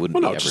definitely wouldn't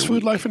Well, be no, every just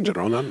week. food life in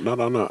general, not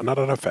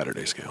on a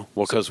Saturday scale.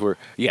 Well, because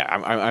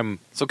I'm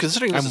So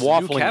considering I'm this is a new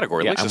waffling-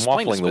 category, yeah, let's I'm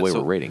explain this waffling a the bit. way So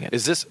we're rating it.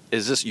 Is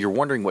this you're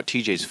wondering what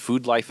TJ's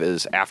food life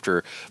is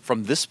after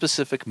from this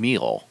specific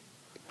meal?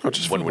 No,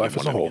 just When food would life you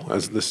as a want whole.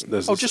 As this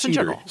just in eatery.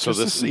 general. So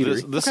Just this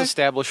eatery. this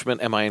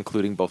establishment, am I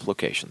including both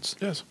locations?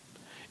 Yes.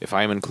 If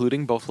I am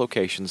including both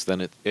locations,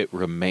 then it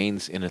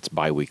remains in its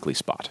bi-weekly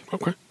spot.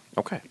 Okay.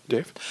 Okay.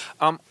 Dave?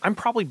 I'm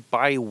probably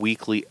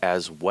bi-weekly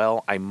as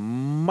well. I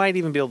might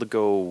even be able to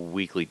go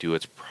weekly to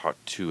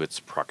its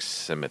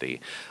proximity.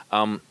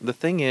 The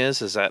thing is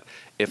that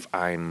if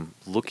I'm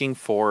looking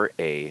for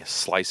a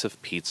slice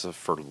of pizza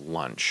for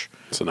lunch,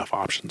 It's enough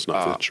options,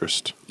 enough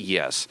interest.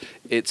 yes,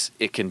 it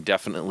can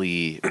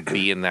definitely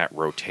be in that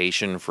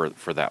rotation for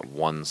that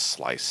one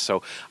slice.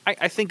 So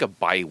I think a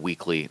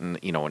bi-weekly, and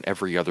an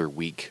every other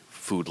week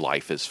food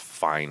life is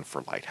fine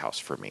for Lighthouse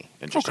for me,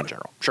 and just in Okay.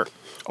 general. Sure.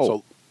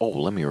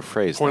 Let me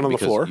rephrase Point that, on the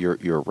because floor.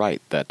 you're right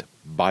that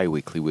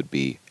bi-weekly would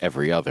be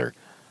every other.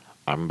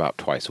 I'm about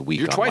twice a week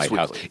You're on twice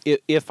Lighthouse. weekly.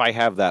 If I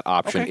have that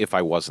option, Okay. if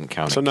I wasn't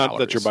counting So not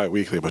that calories. you're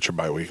bi-weekly, but you're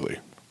bi-weekly.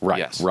 Right,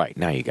 Yes. right.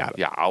 Now you got it.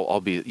 Yeah, I'll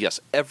be, yes,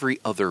 every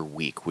other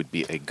week would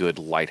be a good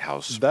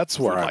Lighthouse. That's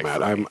where food I'm life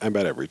at. for me. I'm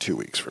at every 2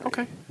 weeks for me.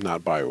 Okay.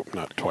 Not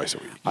twice a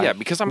week. Yeah,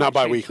 because I'm not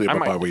bi-weekly, but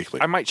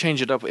bi-weekly. I might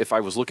change it up if I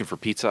was looking for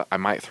pizza. I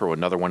might throw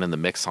another one in the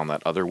mix on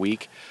that other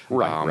week.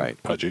 Right,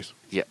 right. Pudgies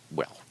Yeah,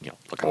 well,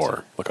 look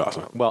or La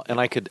Casa. Well,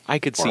 and I could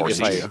see Or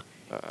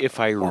if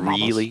I or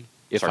Mama's. really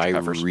if Sergeant I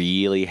Pepper's.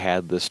 really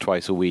had this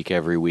twice a week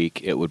every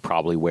week, it would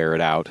probably wear it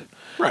out.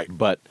 Right.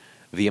 But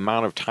the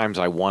amount of times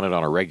I want it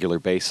on a regular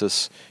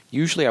basis,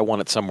 usually I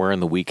want it somewhere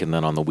in the week, and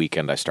then on the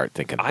weekend I start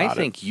thinking about it. I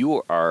think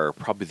you are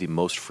probably the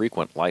most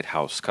frequent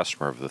Lighthouse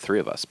customer of the three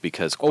of us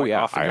because Oh, quite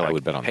yeah, often I you're like,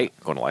 would bet on hey,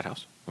 that. going to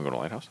Lighthouse? I'm going to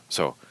Lighthouse.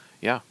 So,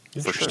 yeah,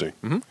 for sure. Interesting.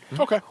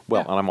 Mm-hmm. Okay.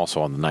 Well, and I'm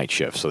also on the night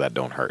shift, so that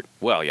don't hurt.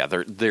 Well, yeah,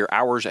 their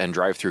hours and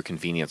drive-through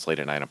convenience late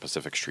at night on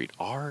Pacific Street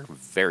are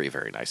very,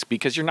 very nice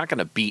because you're not going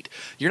to beat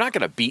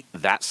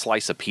that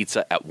slice of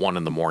pizza at 1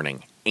 a.m.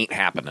 Ain't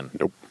happening.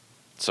 Nope.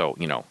 So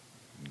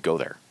go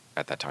there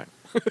at that time.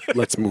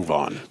 Let's move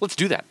on Let's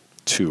do that.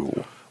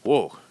 to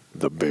Whoa,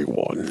 the big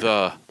one.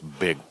 the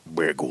big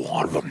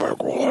one. The big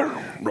one.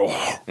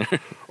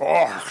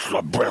 Oh, it's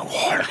the big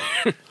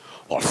one.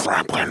 A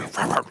Franklin.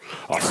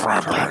 A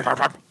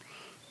Franklin.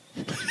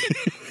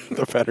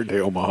 The Saturday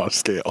Omaha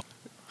scale.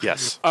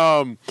 Yes.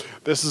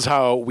 This is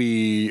how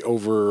we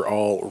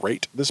overall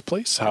rate this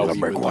place. How The we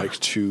big would one. like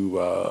to.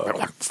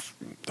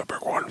 The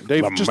big one.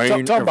 Dave, The just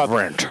main tell about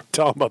event.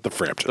 Tell about the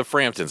Frampton. The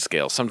Frampton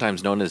scale,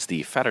 sometimes known as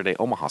the Saturday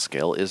Omaha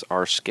scale, is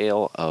our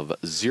scale of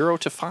 0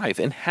 to 5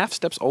 in half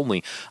steps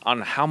only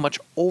on how much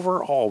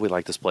overall we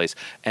like this place,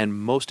 and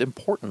most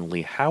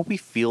importantly, how we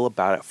feel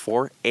about it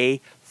for a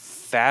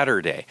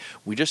Saturday.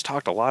 We just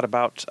talked a lot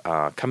about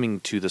coming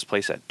to this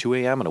place at 2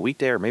 a.m. on a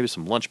weekday or maybe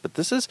some lunch, but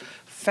this is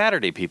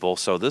Saturday, people.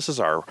 So this is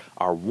our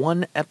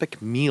one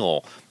epic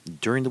meal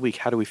during the week.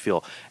 How do we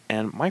feel?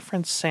 And my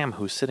friend Sam,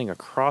 who's sitting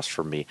across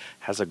from me,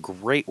 has a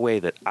great way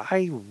that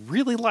I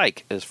really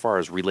like as far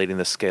as relating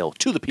this scale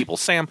to the people.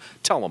 Sam,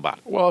 tell them about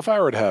it. Well, if I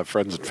were to have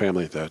friends and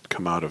family that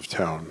come out of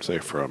town, say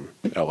from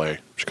L.A.,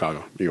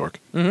 Chicago, New York,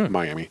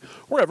 Miami,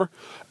 wherever,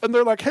 and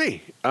they're like,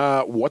 hey,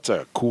 what's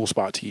a cool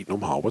spot to eat in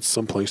Omaha? What's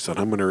some place that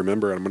I'm going to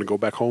remember and I'm going to go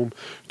back home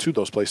to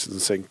those places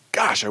and saying,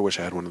 gosh, I wish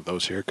I had one of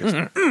those here because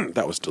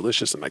that was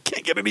delicious and I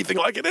can't get anything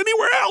like it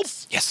anywhere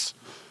else. Yes.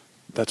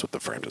 That's what the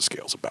Frampton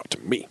scale's about to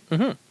me.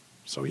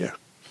 So, yeah.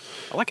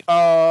 I like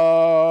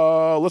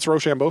it. Let's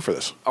Rochambeau for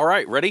this. All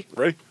right, ready?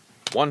 Ready?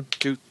 1,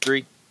 2,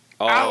 3.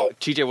 Oh, Ow!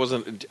 TJ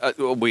wasn't.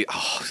 Wait.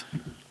 Oh,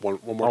 One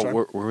more time.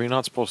 Were we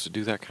not supposed to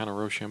do that kind of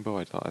Rochambeau?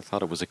 I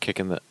thought it was a kick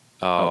in the.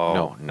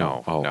 no.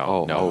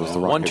 it was the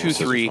rock, 1, paper, 2,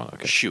 scissors 3. one.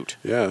 Okay. Shoot.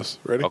 Yes.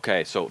 Ready?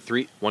 Okay, so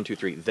 3, 1, 2,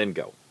 3, then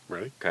go.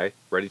 Ready? Okay,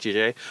 ready,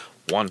 TJ?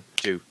 1,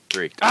 2,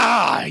 3.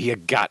 Ah, you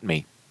got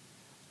me.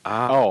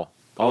 Oh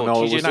no!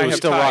 TJ It was, and I it was have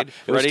still tied. rock.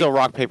 It was Ready? still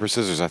rock paper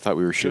scissors. I thought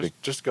we were shooting.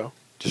 Just go.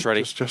 Just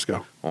ready? Just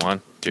go.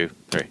 1, 2,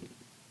 3.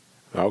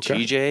 Okay.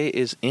 TJ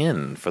is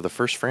in for the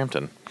first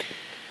Frampton.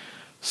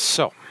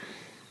 So,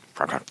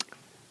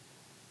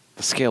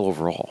 the scale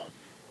overall.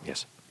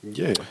 Yes.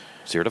 Yeah.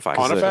 0 to 5.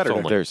 On a That's Saturday.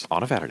 only. There's-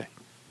 on a Saturday.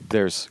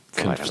 There's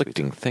For Lighthouse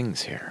conflicting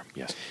things here.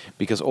 Yes.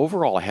 Because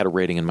overall, I had a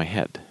rating in my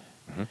head.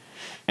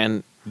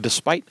 And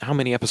despite how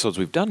many episodes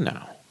we've done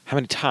now, how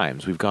many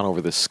times we've gone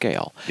over this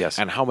scale, Yes.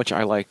 and how much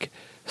I like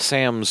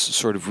Sam's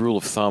sort of rule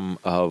of thumb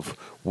of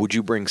would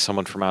you bring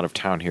someone from out of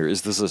town here?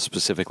 Is this a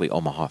specifically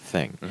Omaha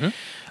thing?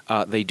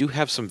 They do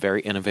have some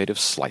very innovative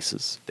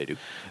slices. They do.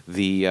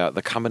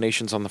 The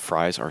combinations on the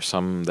fries are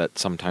some that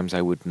sometimes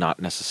I would not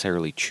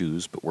necessarily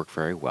choose, but work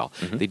very well.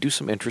 They do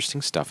some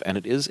interesting stuff, and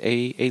it is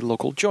a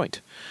local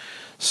joint.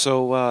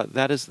 So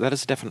that is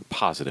a definite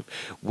positive.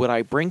 Would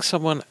I bring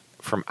someone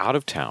from out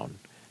of town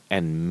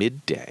and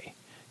midday,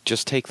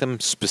 just take them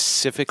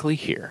specifically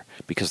here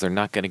because they're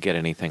not going to get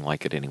anything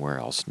like it anywhere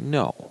else?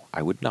 No,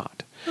 I would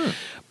not.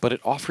 But it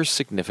offers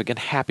significant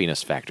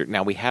happiness factor.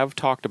 Now, we have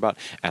talked about,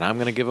 and I'm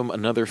going to give them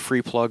another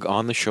free plug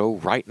on the show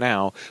right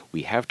now.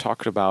 We have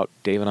talked about,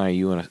 Dave and I,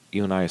 you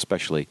and I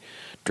especially,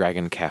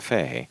 Dragon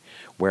Cafe,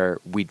 where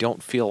we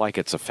don't feel like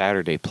it's a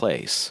Saturday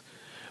place,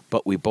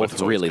 but we both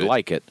it's always really good.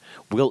 like it.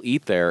 We'll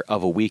eat there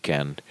of a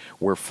weekend.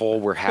 We're full.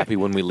 We're happy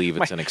when we leave.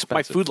 It's My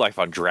inexpensive. food life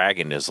on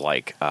Dragon is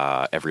like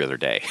every other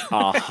day.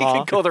 I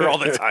can go there all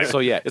the time. So,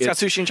 yeah, it's got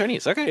sushi and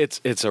Chinese. Okay.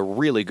 It's a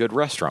really good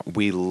restaurant.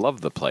 We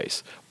love the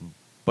place.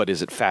 But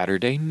is it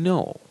Saturday?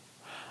 No.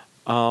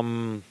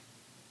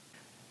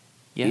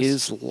 Yes.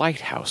 Is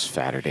Lighthouse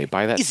Saturday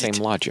by that Is same it?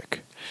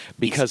 logic?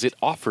 Because it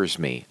offers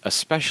me,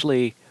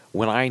 especially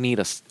when I need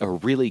a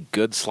really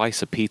good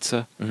slice of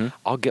pizza,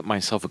 I'll get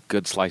myself a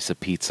good slice of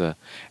pizza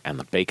and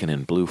the bacon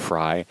and blue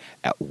fry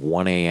at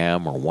 1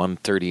 a.m. or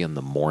 1:30 in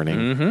the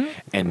morning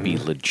and be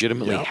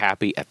legitimately Yep.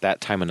 happy at that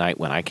time of night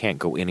when I can't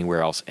go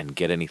anywhere else and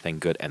get anything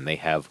good, and they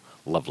have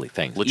lovely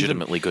things.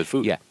 Legitimately good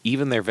food. Yeah,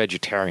 even their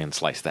vegetarian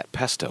slice, that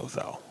pesto,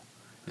 though,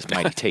 is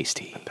mighty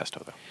tasty.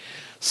 Pesto, though.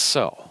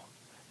 So,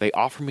 they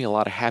offer me a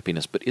lot of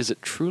happiness, but is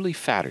it truly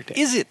Saturday?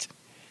 Is it?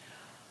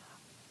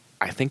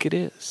 I think it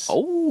is.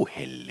 Oh,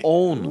 hello.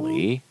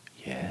 Only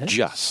Yes.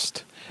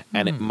 just.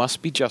 And it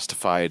must be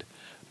justified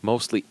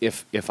mostly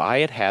if I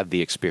had had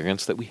the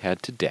experience that we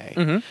had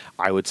today,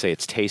 I would say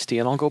it's tasty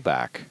and I'll go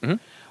back.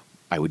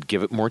 I would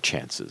give it more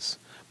chances,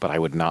 but I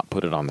would not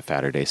put it on the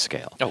Saturday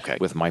scale. Okay.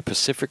 With my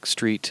Pacific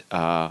Street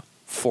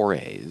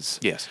forays,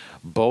 Yes.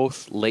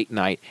 both late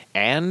night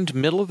and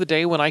middle of the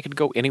day when I could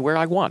go anywhere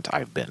I want,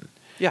 I've been.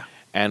 Yeah.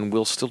 And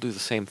we'll still do the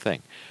same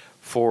thing.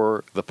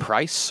 For the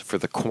price, for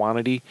the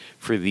quantity,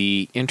 for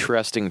the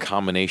interesting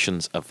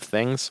combinations of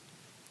things,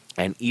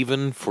 and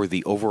even for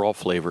the overall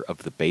flavor of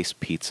the base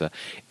pizza,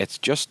 it's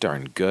just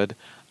darn good.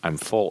 I'm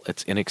full.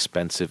 It's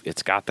inexpensive.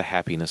 It's got the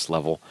happiness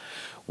level.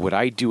 Would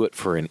I do it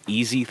for an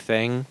easy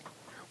thing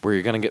where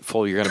you're going to get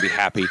full, you're going to be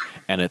happy,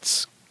 and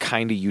it's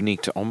kind of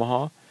unique to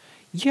Omaha?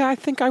 Yeah, I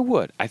think I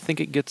would. I think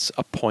it gets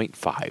a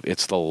 0.5.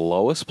 It's the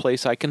lowest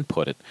place I can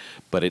put it,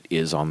 but it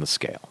is on the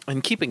scale.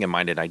 And keeping in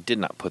mind, and I did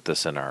not put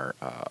this in our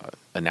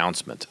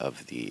announcement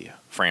of the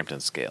Frampton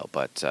scale,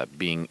 but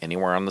being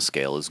anywhere on the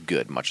scale is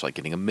good, much like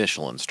getting a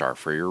Michelin star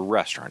for your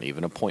restaurant.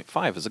 Even a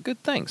 0.5 is a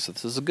good thing, so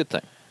this is a good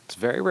thing. It's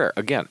very rare.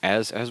 Again,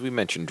 as we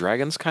mentioned,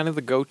 Dragon's kind of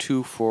the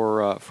go-to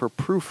for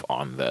proof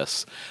on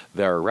this.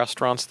 There are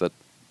restaurants that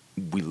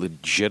we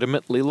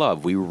legitimately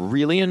love. We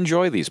really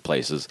enjoy these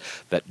places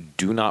that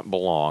do not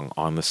belong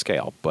on the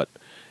scale. But,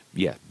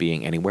 yeah,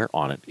 being anywhere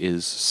on it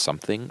is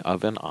something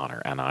of an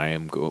honor, and I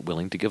am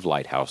willing to give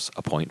Lighthouse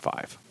a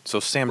 0.5. So,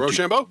 Sam,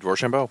 Rochambeau?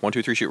 Rochambeau. 1,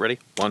 2, 3, shoot. Ready?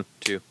 1,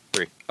 2,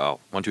 3. Oh,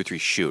 1, 2, 3,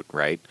 shoot.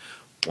 Right?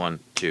 1,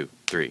 2,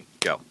 3,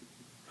 go.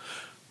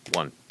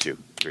 1, 2,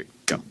 3,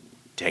 go.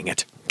 Dang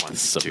it! 1,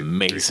 This 2, is 3.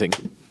 amazing.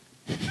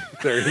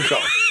 There you go.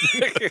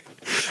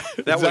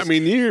 That Does that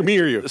mean me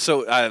or you?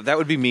 So that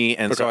would be me,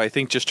 and so Okay. I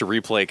think just to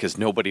replay, because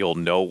nobody will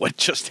know what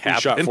just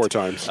happened. shot 4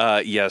 times.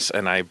 Yes,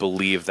 and I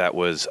believe that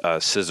was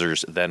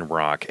Scissors, then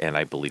Rock, and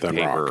I believe Then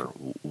Paper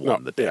Rock.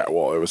 won the day. Yeah,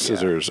 well, it was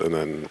scissors and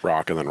then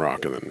rock and then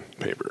rock and then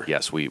paper.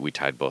 Yes, we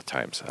tied both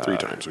times. 3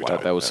 times we wow.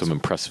 tied. That was some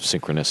impressive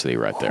synchronicity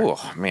right there.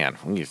 Oh man,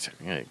 we need to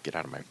get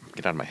out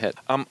of my head.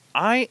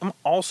 I am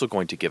also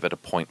going to give it a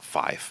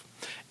 0.5.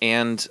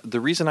 And the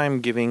reason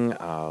I'm giving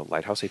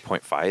Lighthouse a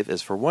 0.5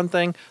 is, for one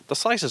thing, the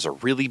slices are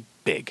really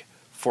big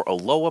for a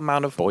low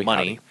amount of Boy,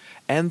 money, howdy.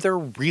 and they're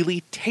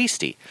really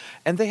tasty.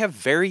 And they have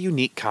very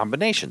unique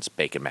combinations.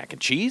 Bacon mac and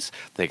cheese.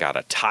 They got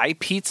a Thai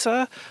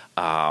pizza.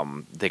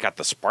 They got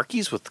the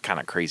Sparkies with kind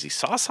of crazy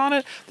sauce on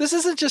it. This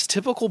isn't just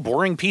typical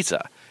boring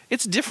pizza.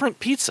 It's different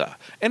pizza,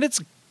 and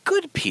it's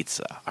good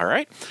pizza, all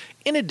right?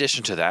 In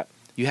addition to that,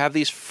 you have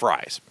these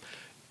fries.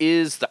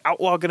 Is the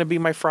Outlaw going to be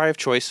my fry of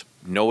choice?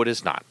 No, it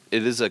is not.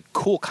 It is a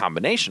cool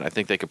combination. I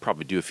think they could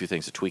probably do a few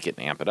things to tweak it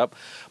and amp it up.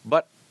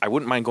 But I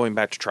wouldn't mind going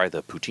back to try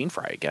the poutine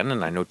fry again.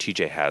 And I know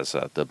TJ has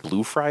the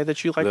blue fry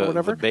that you like or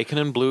whatever. The bacon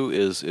and blue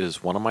is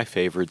one of my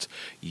favorites.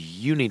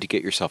 You need to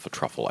get yourself a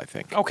truffle, I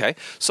think. Okay,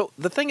 so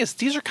the thing is,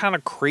 these are kind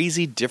of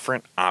crazy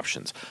different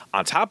options.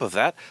 On top of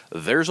that,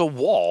 there's a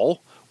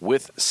wall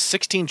with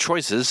 16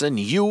 choices, and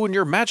you and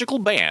your magical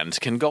band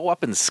can go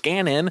up and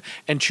scan in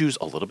and choose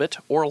a little bit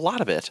or a lot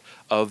of it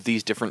of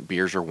these different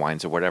beers or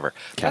wines or whatever.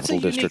 That's a Capital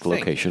unique District thing.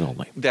 location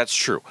only. That's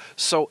true.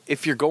 So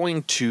if you're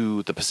going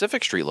to the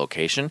Pacific Street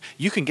location,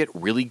 you can get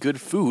really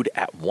good food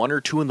at 1 or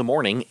 2 in the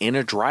morning in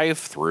a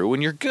drive-through,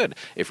 and you're good.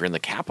 If you're in the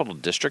Capital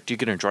District, you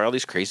can enjoy all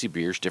these crazy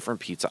beers, different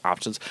pizza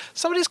options.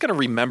 Somebody's going to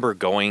remember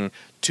going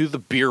to the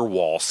beer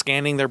wall,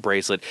 scanning their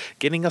bracelet,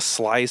 getting a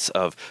slice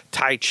of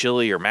Thai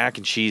chili or mac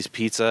and cheese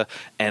pizza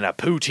and a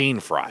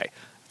poutine fry.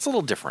 It's a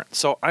little different.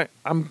 So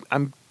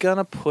I'm going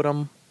to put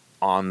them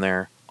on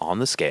there on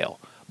the scale,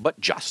 but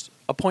just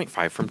a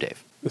 0.5 from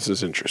Dave. This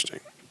is interesting.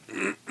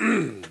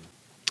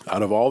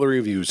 Out of all the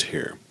reviews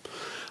here,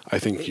 I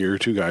think your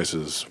two guys'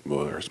 is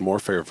more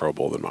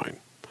favorable than mine.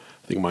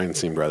 I think mine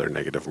seemed rather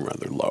negative and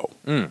rather low.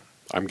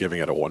 I'm giving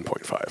it a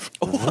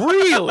 1.5.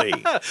 Really?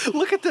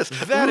 Look at this.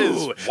 That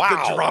is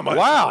wow. The drama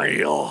Wow. is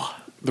real.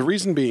 The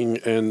reason being,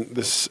 and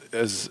this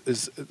is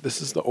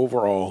the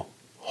overall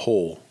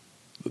whole,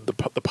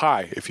 the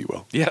pie, if you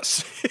will.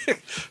 Yes.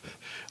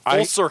 I-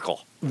 Full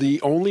circle.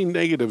 The only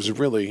negatives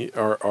really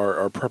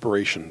are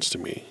preparations to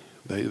me.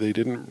 They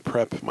didn't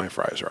prep my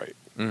fries right.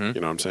 Mm-hmm.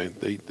 You know what I'm saying?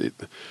 The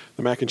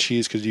mac and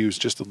cheese could use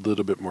just a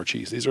little bit more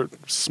cheese. These are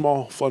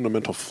small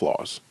fundamental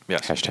flaws.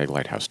 Yes. Hashtag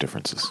Lighthouse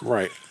differences.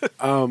 Right.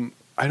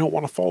 I don't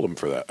want to fault them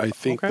for that. I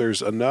think Okay.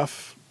 there's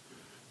enough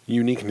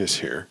uniqueness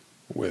here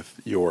with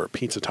your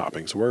pizza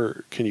toppings.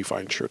 Where can you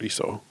find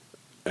chorizo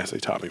as a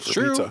topping for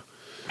True. pizza?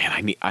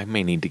 Man, I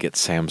may need to get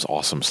Sam's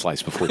awesome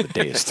slice before the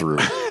day is through.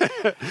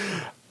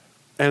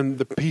 And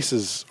the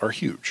pieces are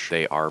huge.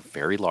 They are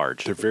very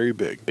large. They're very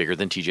big. bigger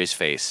than TJ's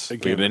face.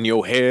 Get it in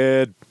your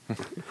head.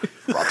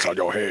 Rocks on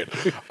your head.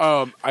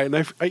 I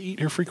eat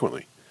here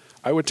frequently.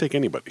 I would take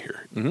anybody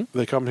here. Mm-hmm.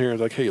 They come here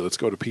like, hey, let's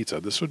go to pizza.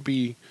 This would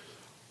be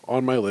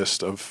on my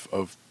list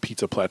of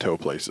pizza plateau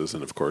places.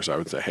 And of course, I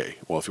would say, hey,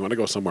 well, if you want to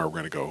go somewhere, we're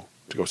going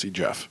to go see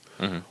Jeff.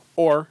 Mm-hmm.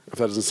 Or if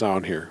that doesn't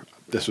sound here,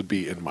 this would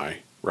be in my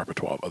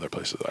repertoire of other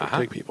places that I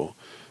would take people.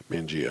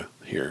 Mangia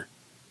here,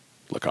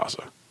 La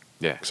Casa,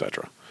 Yeah.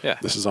 etc. Yeah.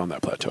 This is on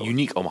that plateau.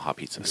 Unique Omaha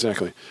pizza.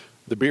 Exactly.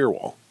 The beer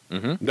wall.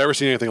 Never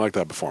seen anything like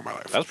that before in my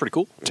life. That's pretty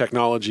cool.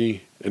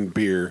 Technology and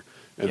beer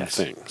and Yes.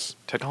 things.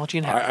 Technology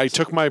and I habits.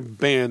 took my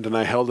band and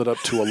I held it up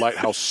to a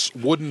lighthouse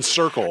wooden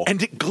circle.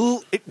 and it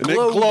glowed. And it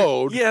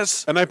glowed.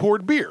 Yes. And I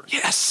poured beer.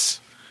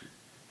 Yes.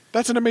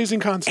 That's an amazing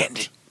concept.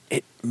 And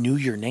it knew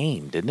your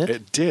name, didn't it?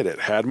 It did. It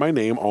had my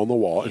name on the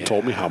wall and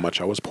told me Yeah. how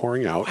much I was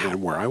pouring out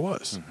and where I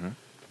was.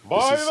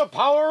 By is- the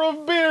power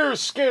of beer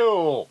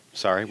skill.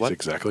 Sorry, That's what?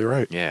 exactly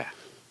right. Yeah.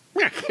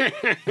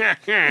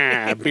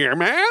 Beer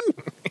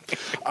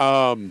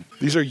man.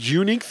 These are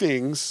unique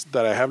things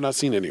that I have not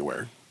seen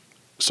anywhere.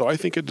 So I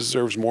think it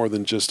deserves more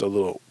than just a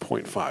little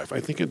 0.5. I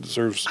think it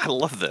deserves I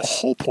love a this.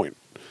 whole point.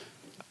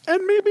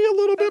 And maybe a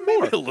little bit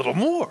more. A little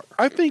more.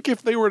 I think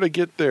if they were to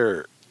get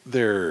their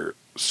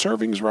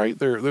servings right,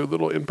 their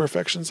little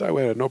imperfections, I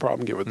would have no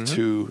problem give it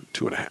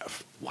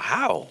 2.5.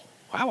 Wow.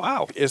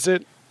 Wow. Is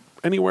it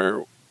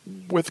anywhere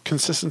with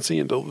consistency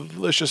and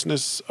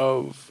deliciousness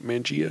of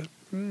Mangia?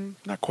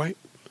 Not quite.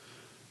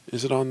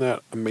 Is it on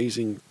that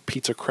amazing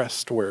pizza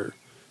crest where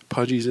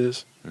Pudgy's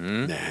is?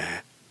 Nah.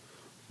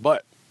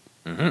 But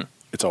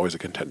it's always a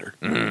contender.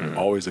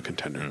 Always a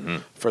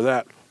contender. For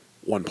that,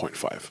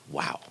 1.5.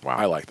 Wow.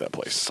 I like that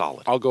place.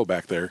 Solid. I'll go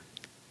back there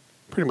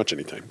pretty much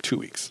anytime. 2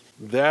 weeks.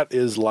 That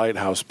is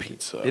Lighthouse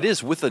Pizza. It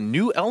is with a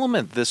new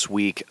element this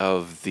week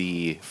of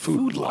the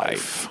food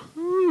life.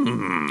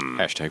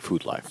 Hashtag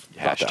food life.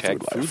 About that Hashtag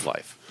food life. food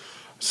life.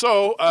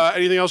 So,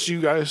 anything else you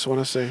guys want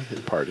to say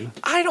in party?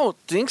 I don't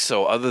think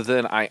so, other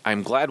than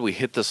I'm glad we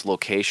hit this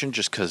location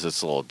just because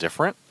it's a little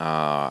different.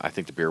 I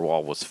think the beer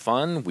wall was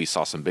fun. We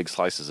saw some big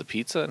slices of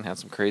pizza and had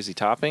some crazy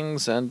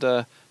toppings and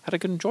had a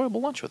good, enjoyable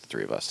lunch with the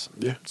three of us.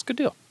 Yeah. It's a good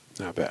deal.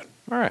 Not bad.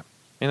 All right.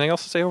 Anything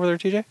else to say over there,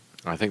 TJ?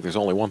 I think there's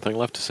only one thing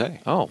left to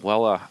say. Oh,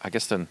 well, I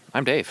guess then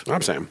I'm Dave.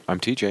 I'm Sam. I'm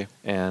TJ.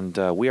 And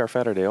we are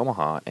Saturday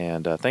Omaha.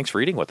 And thanks for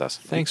eating with us.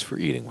 Thanks for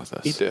eating with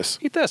us. Eat this.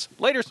 Eat this.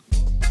 Laters.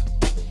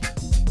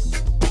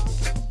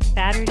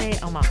 Saturday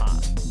Omaha.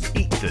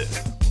 Eat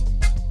this.